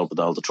 more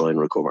Solpadol to try and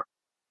recover.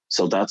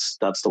 So that's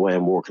the way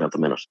I'm working at the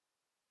minute.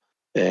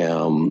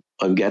 I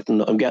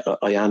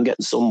am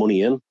getting some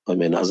money in. I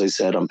mean, as I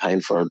said, I'm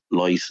paying for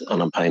light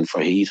and I'm paying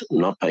for heat. I'm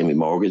not paying my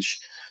mortgage,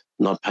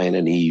 not paying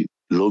any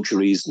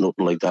luxuries,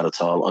 nothing like that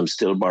at all. I'm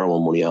still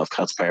borrowing money off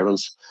Kat's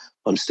parents.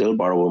 I'm still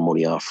borrowing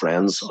money off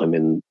friends. I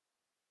mean,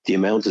 the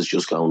amount is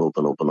just going up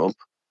and up and up.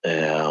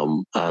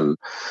 And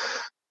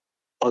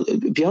I'll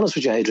be honest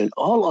with you, Adrian,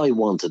 all I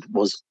wanted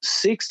was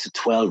 6 to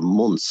 12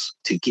 months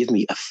to give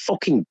me a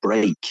fucking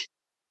break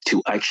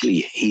to actually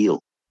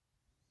heal.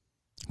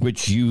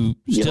 Which you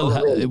still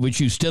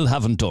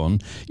haven't done.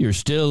 You're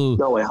still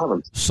I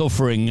haven't.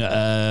 Suffering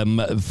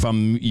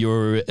from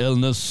your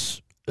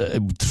illness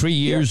 3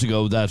 years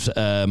ago that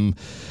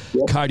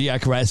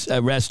cardiac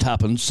arrest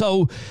happened.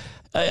 So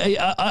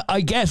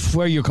I get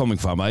where you're coming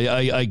from.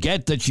 I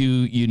get that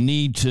you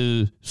need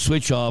to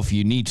switch off.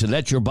 You need to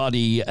let your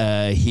body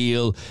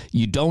heal.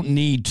 You don't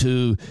need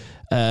to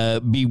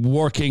be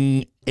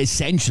working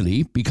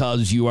essentially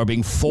because you are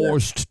being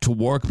forced to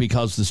work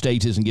because the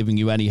state isn't giving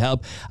you any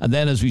help. And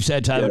then, as we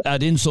said, to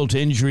add insult to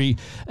injury,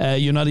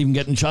 you're not even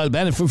getting child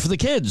benefit for the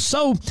kids.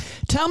 So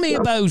tell me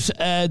about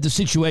the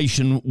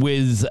situation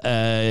with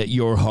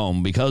your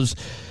home, because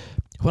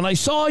when I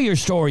saw your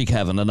story,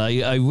 Kevin, and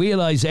I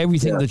realised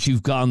everything that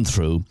you've gone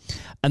through,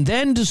 and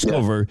then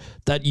discover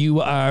that you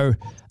are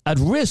at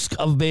risk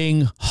of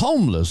being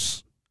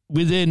homeless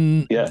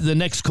within the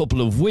next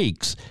couple of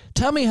weeks.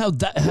 Tell me how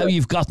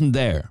you've gotten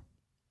there.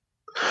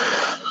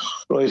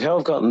 Right, how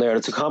I've gotten there,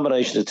 it's a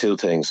combination of 2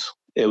 things.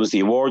 It was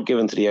the award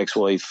given to the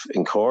ex-wife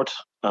in court,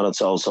 and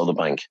it's also the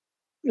bank.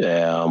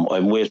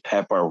 I'm with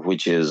Pepper,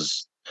 which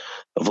is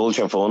a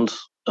vulture fund,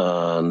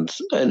 and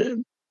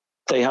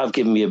they have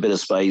given me a bit of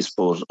space,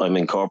 but I'm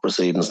in court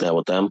proceedings now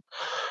with them.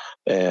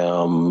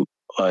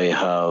 I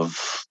have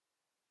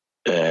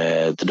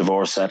the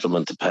divorce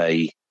settlement to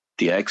pay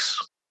the ex.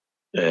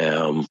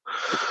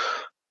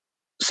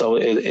 So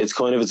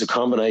it's a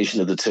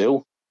combination of the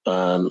 2.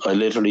 And I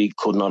literally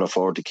could not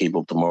afford to keep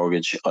up the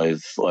mortgage.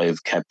 I've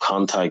kept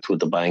contact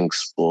with the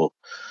banks, but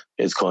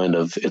it's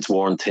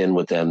worn thin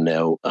with them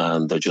now,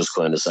 and they're just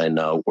kind of saying,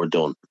 no, we're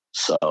done.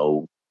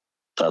 So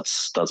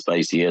that's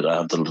basically it. I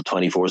have till the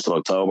 21st of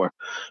October,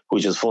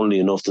 which is funnily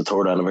enough the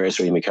 3rd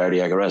anniversary of my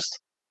cardiac arrest.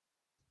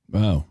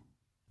 Wow.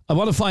 I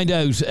want to find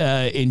out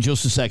in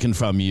just a second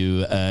from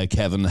you,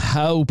 Kevin,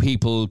 how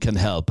people can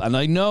help. And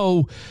I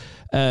know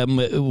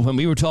when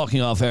we were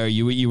talking off air,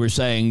 you were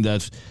saying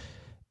that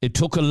it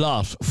took a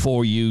lot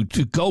for you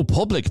to go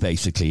public,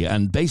 basically,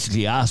 and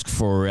ask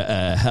for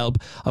help.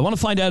 I want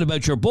to find out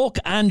about your book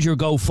and your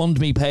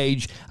GoFundMe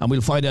page, and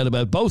we'll find out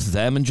about both of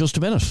them in just a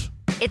minute.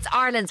 It's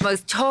Ireland's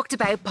most talked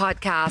about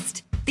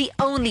podcast, the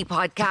only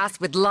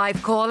podcast with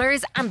live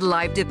callers and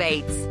live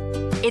debates.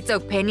 It's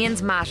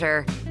Opinions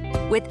Matter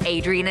with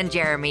Adrian and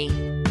Jeremy.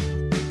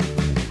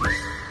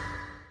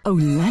 Oh,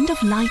 Land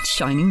of Light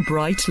shining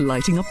bright,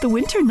 lighting up the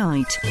winter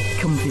night.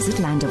 Come visit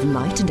Land of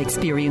Light and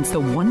experience the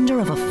wonder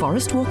of a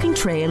forest walking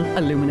trail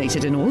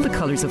illuminated in all the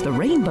colours of the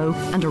rainbow,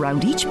 and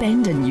around each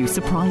bend a new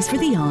surprise for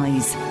the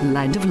eyes.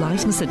 Land of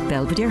Light is at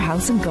Belvedere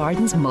House and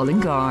Gardens,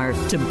 Mullingar.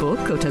 To book,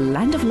 go to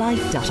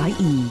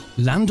landoflight.ie.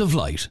 Land of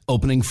Light,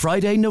 opening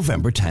Friday,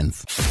 November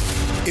 10th.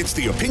 It's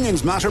the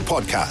Opinions Matter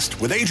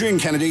podcast with Adrian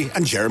Kennedy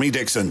and Jeremy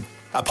Dixon.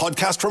 A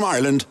podcast from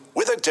Ireland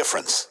with a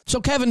difference.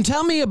 So, Kevin,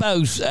 tell me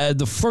about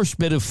the first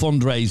bit of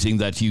fundraising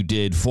that you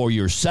did for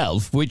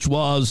yourself, which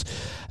was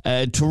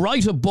to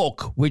write a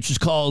book which is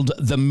called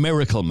The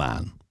Miracle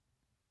Man.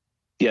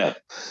 Yeah,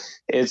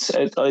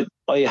 I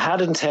had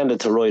intended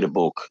to write a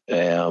book.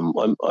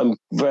 I'm a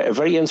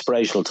very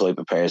inspirational type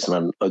of person,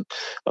 and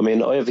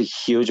I have a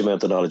huge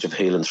amount of knowledge of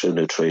healing through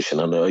nutrition,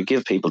 and I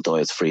give people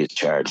diets free of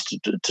charge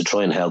to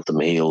try and help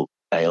them heal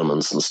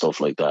ailments and stuff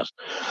like that.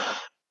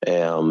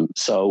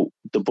 So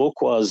the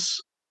book was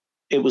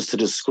to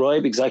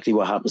describe exactly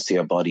what happens to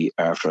your body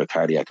after a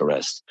cardiac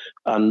arrest.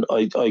 And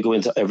I go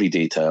into every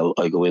detail.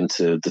 I go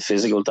into the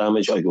physical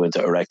damage. I go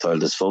into erectile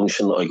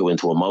dysfunction. I go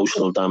into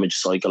emotional damage,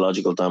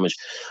 psychological damage.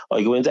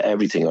 I go into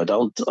everything. I'm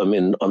not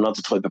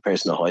the type of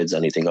person that hides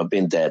anything. I've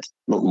been dead.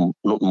 Nothing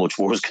much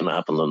worse can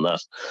happen than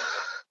that.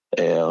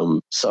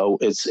 So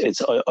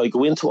I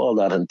go into all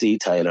that and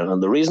detail it,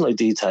 and the reason I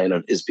detail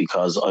it is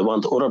because I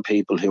want other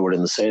people who are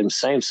in the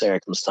same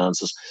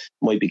circumstances,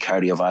 might be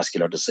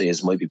cardiovascular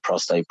disease, might be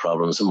prostate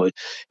problems,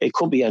 it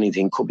could be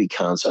anything, could be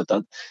cancer.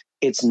 That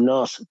it's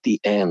not the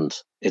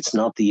end. It's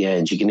not the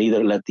end. You can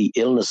either let the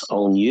illness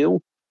own you,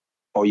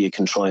 or you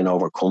can try and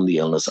overcome the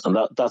illness, and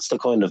that's the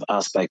kind of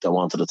aspect I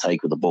wanted to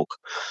take with the book.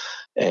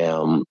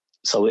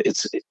 So I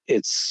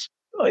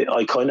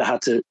kind of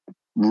had to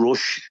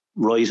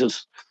write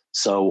it.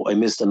 So I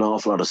missed an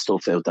awful lot of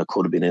stuff out that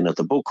could have been in it.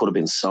 The book could have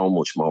been so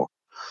much more,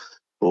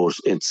 but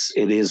it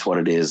is what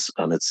it is,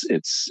 and it's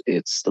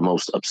the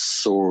most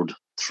absurd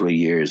 3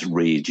 years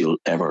read you'll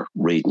ever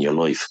read in your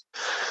life.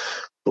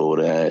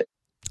 But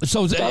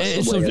so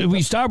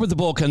we start with the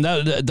book, and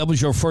that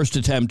was your first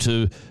attempt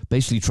to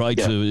basically try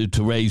to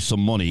raise some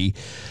money.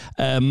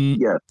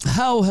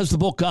 How has the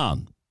book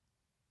gone?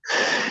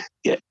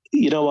 Yeah,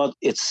 you know what?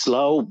 It's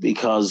slow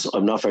because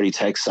I'm not very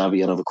tech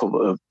savvy, and I have a couple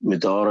of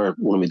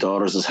one of my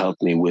daughters has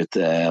helped me with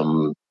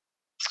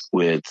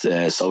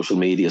social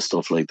media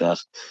stuff like that.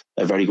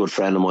 A very good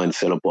friend of mine,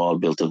 Philip Wall,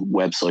 built a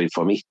website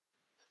for me.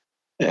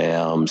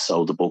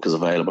 So the book is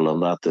available on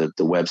that. The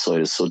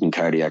website is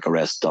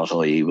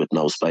suddencardiacarrest.ie with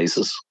no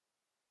spaces.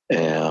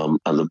 And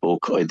the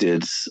book I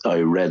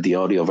read the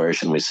audio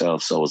version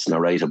myself, so it's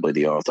narrated by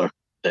the author.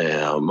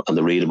 And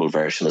the readable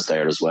version is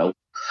there as well.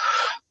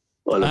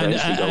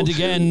 And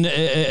again,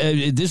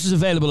 this is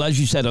available, as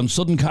you said, on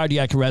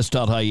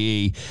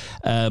suddencardiacarrest.ie,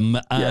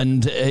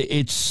 and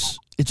it's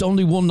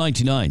only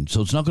 $1.99,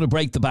 so it's not going to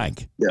break the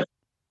bank. Yeah.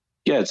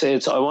 I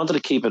wanted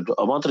to keep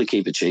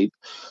it cheap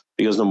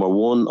because, number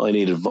one, I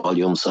needed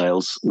volume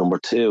sales. Number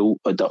two,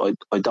 I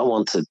don't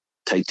want to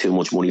take too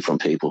much money from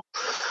people,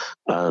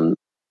 and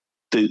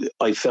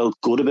I felt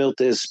good about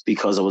this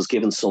because I was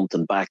giving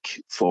something back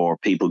for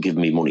people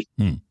giving me money.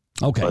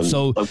 Okay,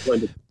 so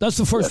that's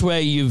the first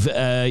way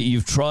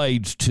you've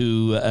tried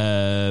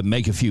to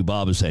make a few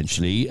bob,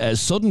 essentially.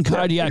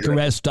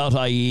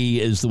 Suddencardiacarrest.ie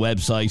is the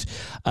website,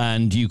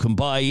 and you can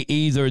buy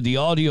either the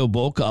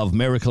audiobook of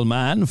Miracle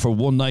Man for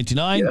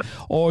 $1.99,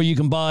 or you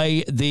can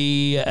buy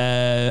the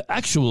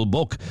actual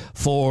book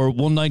for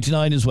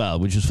 $1.99 as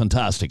well, which is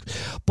fantastic.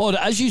 But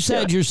as you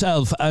said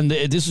yourself, and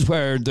this is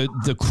where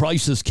the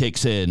crisis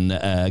kicks in,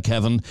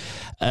 Kevin,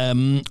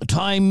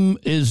 time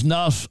is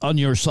not on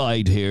your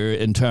side here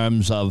in terms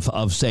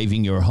of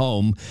saving your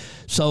home.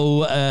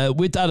 So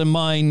with that in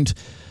mind,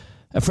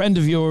 a friend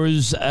of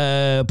yours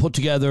put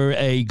together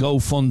a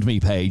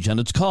GoFundMe page, and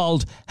it's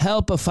called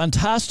Help a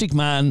Fantastic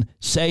Man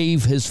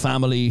Save His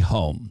Family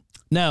Home.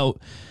 Now,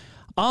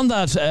 on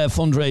that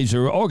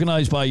fundraiser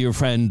organised by your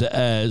friend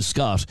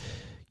Scott,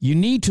 you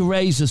need to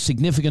raise a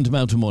significant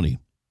amount of money.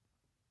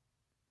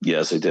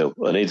 Yes, I do.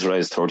 I need to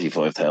raise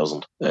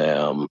 35,000.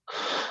 I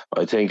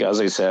think, as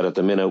I said, at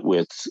the minute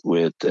with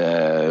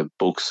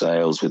book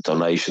sales, with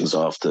donations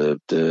off the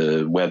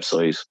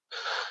website,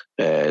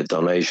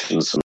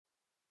 donations,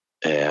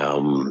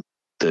 the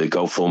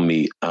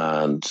GoFundMe,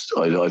 and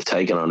I've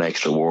taken on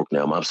extra work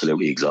now. I'm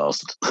absolutely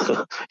exhausted.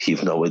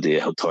 You've no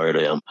idea how tired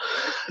I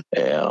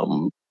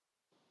am.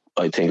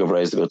 I think I've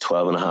raised about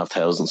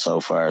 12,500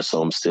 so far,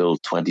 so I'm still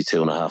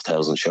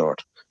 22,500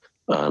 short,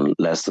 and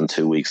less than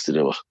 2 weeks to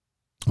do it.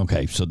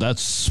 Okay, so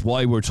that's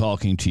why we're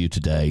talking to you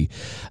today,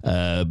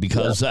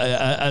 because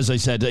as I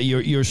said,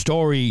 your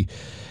story,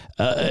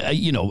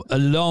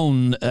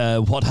 alone,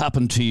 what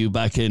happened to you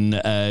back in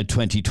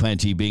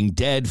 2020, being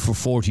dead for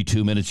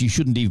 42 minutes, you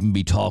shouldn't even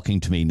be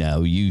talking to me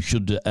now. You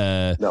should.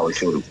 No, I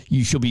shouldn't.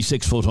 You should be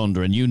 6 foot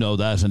under, and you know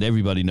that, and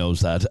everybody knows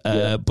that.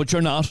 But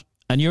you're not,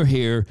 and you're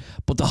here.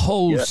 But the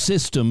whole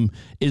system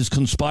is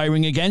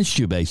conspiring against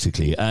you,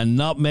 basically, and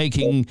not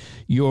making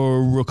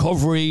your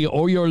recovery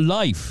or your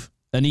life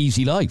an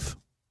easy life.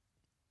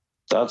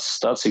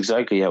 That's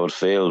exactly how it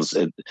feels.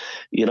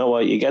 You know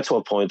what? You get to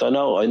a point. I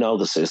know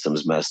the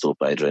system's messed up,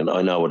 Adrian.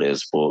 I know it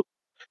is, but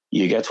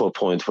you get to a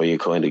point where you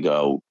kind of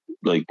go,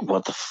 like,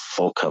 what the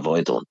fuck have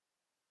I done?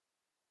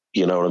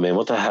 You know what I mean?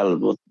 What the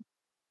hell?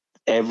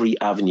 Every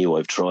avenue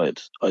I've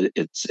tried,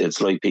 it's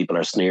like people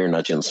are sneering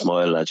at you and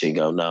smiling at you and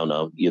go,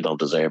 no, you don't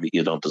deserve it.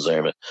 You don't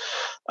deserve it.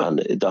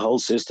 And the whole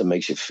system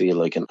makes you feel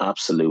like an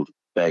absolute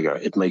beggar.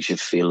 It makes you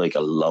feel like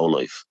a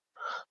lowlife.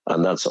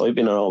 And I've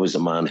been always a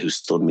man who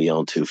stood me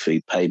on 2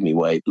 feet, paid me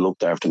way,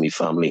 looked after me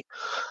family,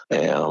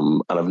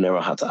 and I've never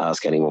had to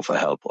ask anyone for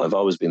help. I've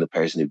always been the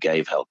person who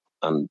gave help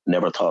and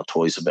never thought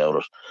twice about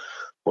it.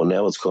 But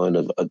now it's kind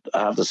of, I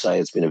have to say,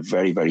 it's been a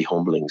very, very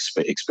humbling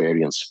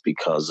experience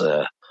because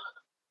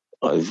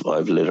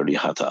I've literally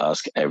had to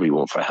ask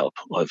everyone for help.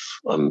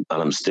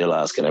 I'm still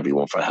asking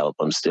everyone for help.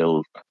 I'm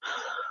still.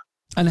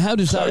 And how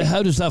does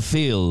that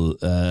feel,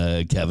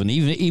 Kevin?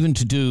 Even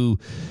to do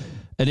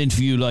an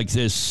interview like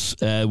this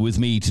with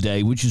me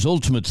today, which is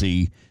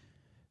ultimately,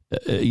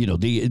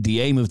 the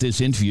aim of this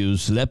interview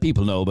is to let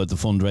people know about the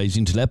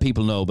fundraising, to let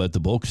people know about the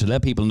book, to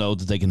let people know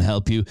that they can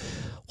help you.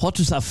 What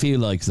does that feel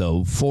like,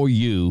 though, for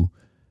you,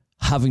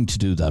 having to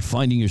do that,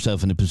 finding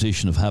yourself in a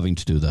position of having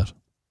to do that?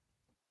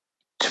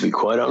 To be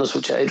quite honest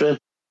with you, Adrian,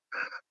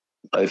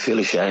 I feel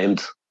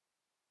ashamed.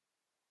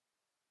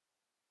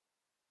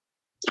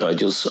 I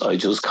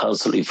just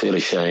constantly feel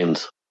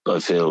ashamed. I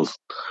feel,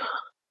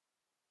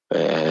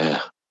 I,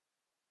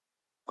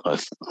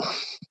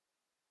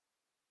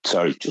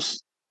 sorry,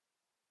 just,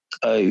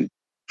 I,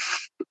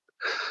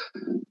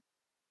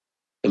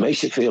 it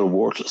makes you feel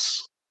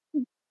worthless.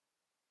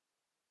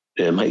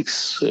 It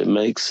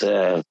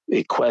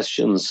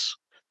questions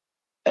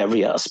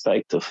every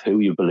aspect of who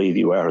you believe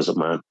you are as a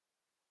man,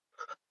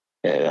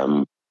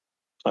 and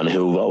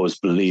who I've always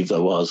believed I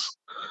was.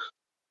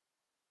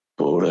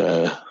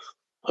 But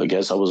I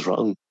guess I was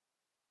wrong.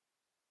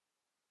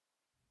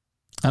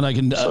 And I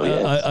can So,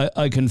 yeah.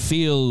 I can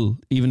feel,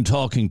 even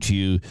talking to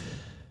you,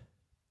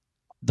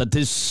 that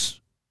this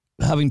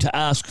having to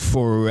ask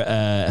for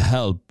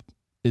help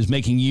is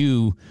making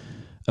you,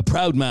 a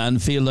proud man,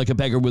 feel like a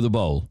beggar with a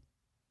bowl.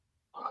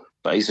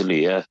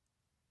 Basically, yeah.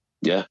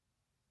 Yeah.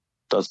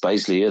 That's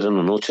basically it in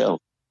a nutshell.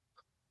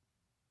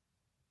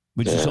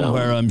 Which is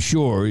somewhere I'm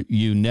sure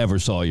you never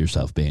saw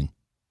yourself being.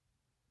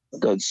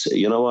 That's,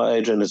 you know what,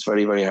 Adrian, it's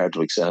very, very hard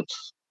to accept.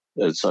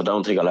 I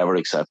don't think I'll ever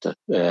accept it.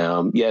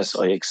 Yes,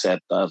 I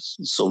accept that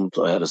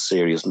I had a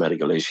serious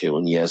medical issue,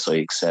 and yes, I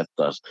accept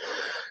that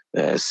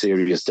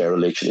serious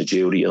dereliction of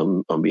duty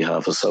on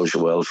behalf of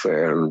social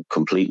welfare and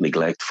complete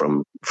neglect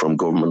from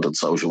government and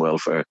social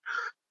welfare.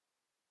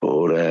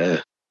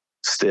 But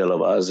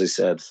still, as I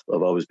said,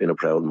 I've always been a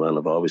proud man.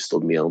 I've always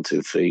stood my own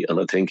 2 feet, and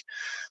I think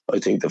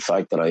the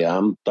fact that I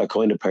am that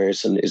kind of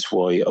person is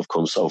why I've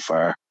come so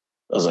far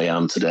as I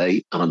am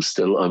today, and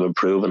I'm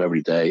improving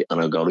every day, and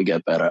I'm going to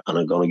get better, and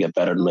I'm going to get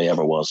better than I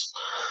ever was.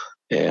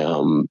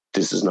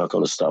 This is not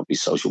going to stop me.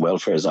 Social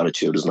welfare's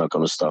attitude is not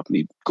going to stop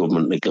me.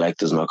 Government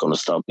neglect is not going to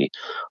stop me.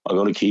 I'm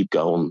going to keep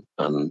going,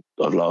 and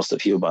I've lost a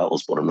few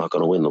battles, but I'm not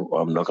going to win them,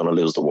 or I'm not going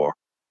to lose the war.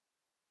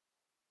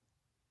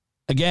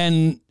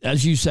 Again,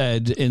 as you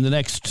said, in the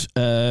next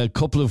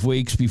couple of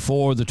weeks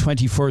before the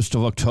 21st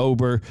of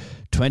October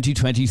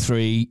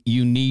 2023,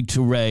 you need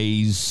to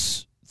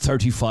raise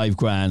 35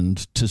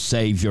 grand to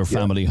save your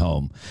family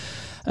home.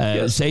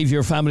 Save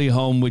your family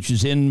home, which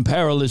is in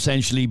peril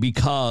essentially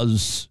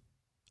because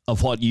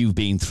of what you've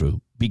been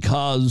through,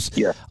 because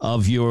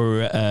of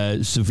your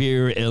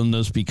severe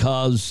illness,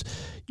 because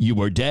you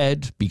were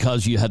dead,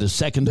 because you had a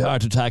second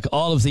heart attack.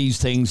 All of these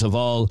things have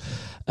all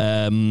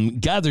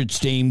gathered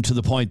steam to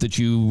the point that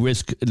you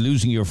risk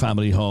losing your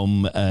family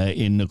home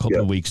in a couple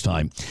of weeks'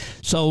 time.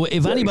 So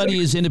if anybody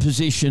is in a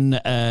position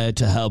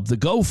to help, the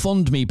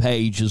GoFundMe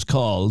page is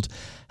called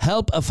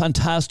Help a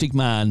Fantastic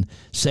Man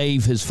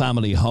Save His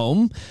Family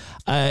Home.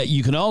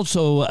 You can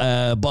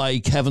also buy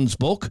Kevin's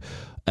book,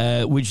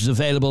 which is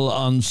available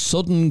on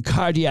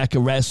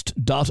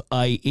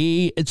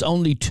suddencardiacarrest.ie. It's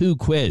only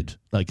 £2.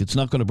 Like, it's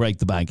not going to break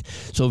the bank.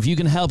 So if you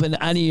can help in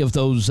any of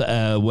those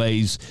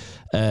ways,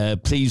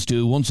 please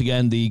do. Once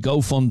again, the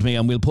GoFundMe,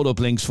 and we'll put up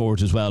links for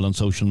it as well on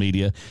social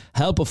media.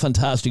 Help a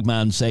Fantastic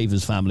Man Save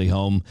His Family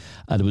Home.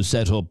 And it was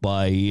set up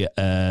by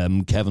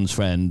Kevin's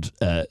friend,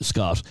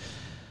 Scott.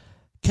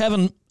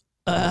 Kevin,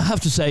 I have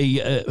to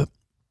say,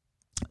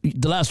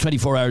 the last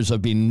 24 hours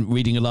I've been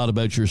reading a lot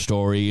about your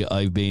story.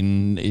 I've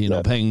been,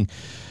 reading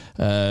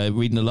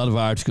a lot of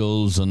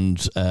articles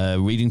and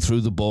reading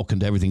through the book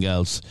and everything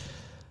else.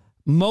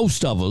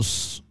 Most of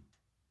us,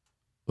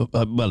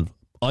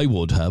 I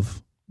would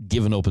have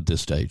given up at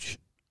this stage.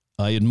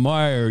 I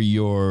admire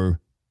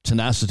your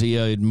tenacity.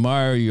 I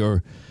admire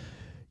your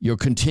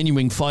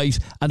continuing fight,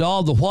 and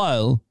all the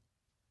while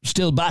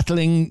still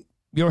battling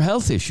your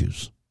health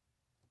issues.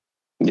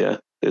 Yeah,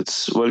 I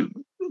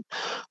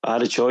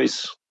had a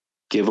choice,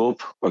 give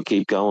up or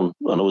keep going.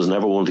 And I was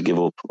never one to give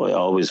up. I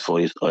always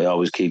fight. I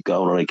always keep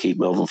going, and I keep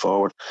moving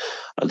forward.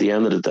 At the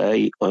end of the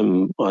day,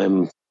 I'm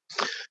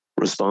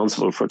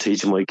responsible for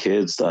teaching my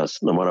kids that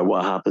no matter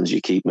what happens, you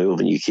keep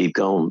moving, you keep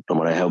going. No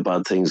matter how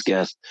bad things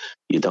get,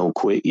 you don't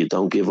quit, you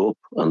don't give up.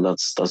 And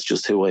that's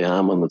just who I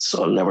am, and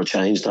I'll never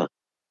change that.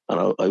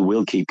 And I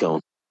will keep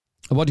going.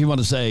 What do you want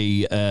to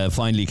say,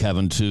 finally,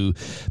 Kevin, to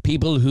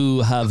people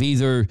who have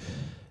either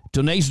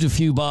donated a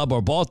few bob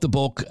or bought the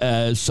book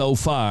so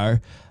far,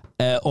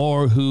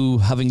 or who,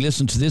 having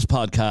listened to this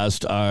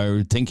podcast,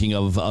 are thinking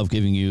of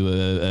giving you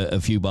a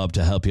few bob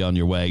to help you on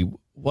your way?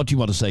 What do you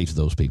want to say to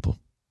those people?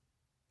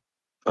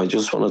 I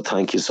just want to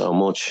thank you so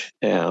much.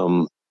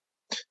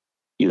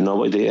 You've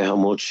no idea how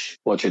much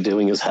what you're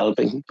doing is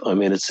helping. I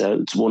mean, it's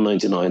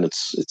 $1.99.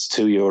 It's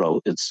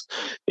 €2.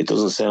 It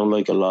doesn't sound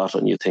like a lot,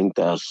 and you think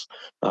that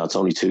it's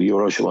only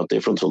 €2. So what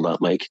difference will that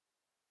make?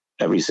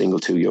 Every single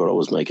 €2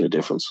 is making a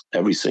difference.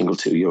 Every single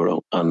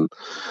 €2. And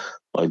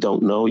I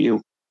don't know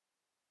you,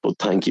 but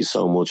thank you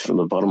so much from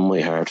the bottom of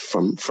my heart,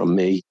 from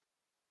me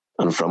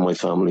and from my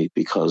family,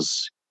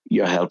 because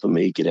you're helping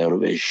me get out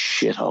of a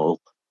shithole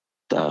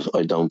that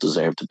I don't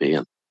deserve to be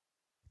in.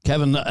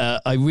 Kevin,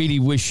 I really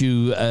wish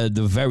you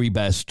the very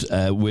best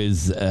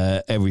with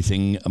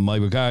everything. My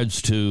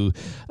regards to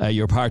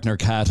your partner,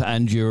 Kat,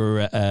 and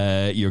your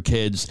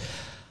kids.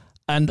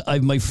 And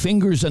I've my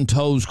fingers and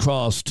toes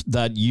crossed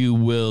that you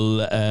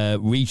will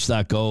reach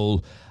that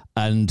goal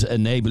and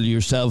enable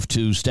yourself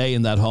to stay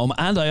in that home.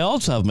 And I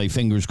also have my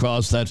fingers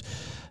crossed that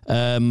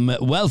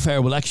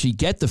welfare will actually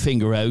get the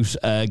finger out,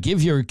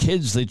 give your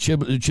kids the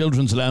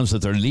children's allowance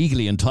that they're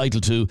legally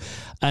entitled to,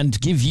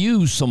 and give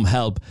you some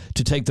help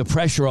to take the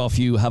pressure off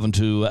you having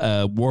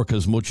to work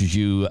as much as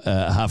you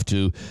have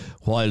to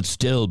while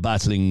still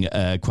battling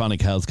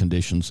chronic health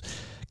conditions.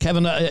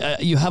 Kevin,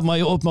 you have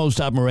my utmost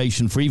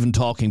admiration for even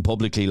talking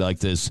publicly like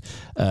this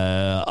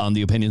on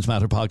the Opinions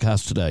Matter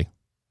podcast today.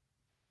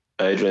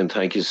 Adrian,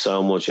 thank you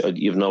so much.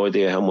 You've no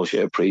idea how much I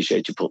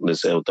appreciate you putting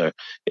this out there.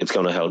 It's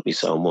going to help me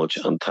so much,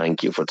 and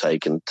thank you for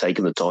taking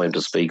the time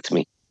to speak to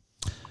me.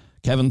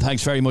 Kevin,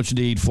 thanks very much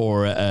indeed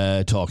for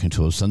talking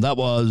to us. And that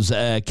was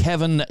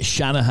Kevin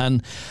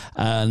Shanahan.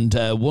 And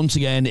once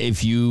again,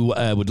 if you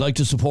would like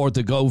to support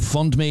the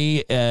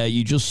GoFundMe,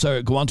 you just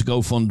go on to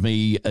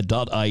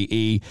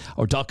GoFundMe.ie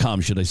or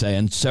 .com, should I say,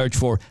 and search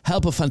for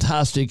Help a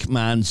Fantastic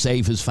Man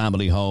Save His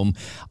Family Home.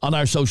 On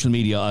our social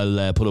media,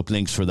 I'll put up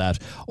links for that.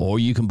 Or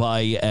you can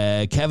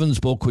buy Kevin's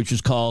book, which is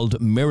called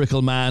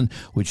Miracle Man,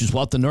 which is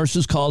what the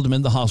nurses called him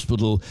in the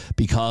hospital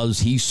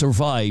because he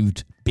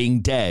survived being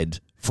dead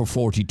for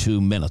 42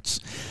 minutes.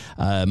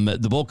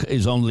 The book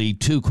is only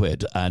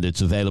 £2 and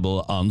it's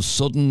available on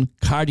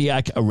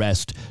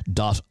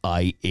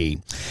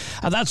suddencardiacarrest.ie.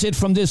 And that's it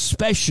from this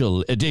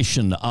special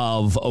edition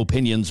of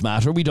Opinions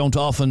Matter. We don't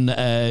often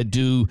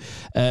do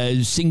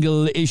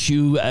single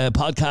issue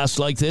podcasts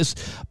like this,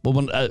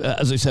 but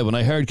as I said, when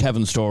I heard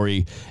Kevin's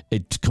story,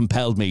 it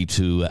compelled me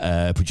to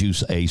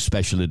produce a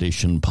special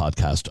edition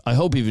podcast. I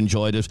hope you've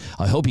enjoyed it.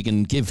 I hope you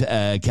can give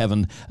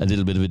Kevin a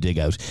little bit of a dig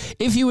out.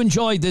 If you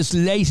enjoyed this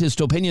latest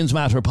Opinions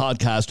Matter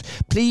podcast,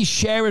 please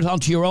share it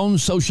onto your own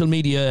social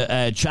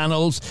media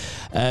channels.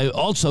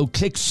 Also,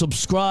 click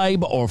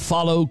subscribe or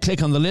follow.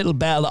 Click on the little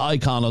bell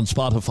icon on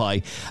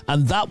Spotify,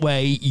 and that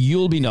way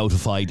you'll be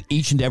notified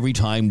each and every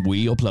time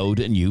we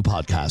upload a new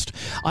podcast.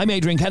 I'm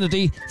Adrian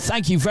Kennedy.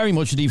 Thank you very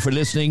much indeed for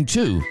listening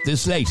to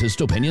this latest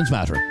Opinions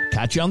Matter.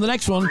 Catch you on the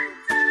next one.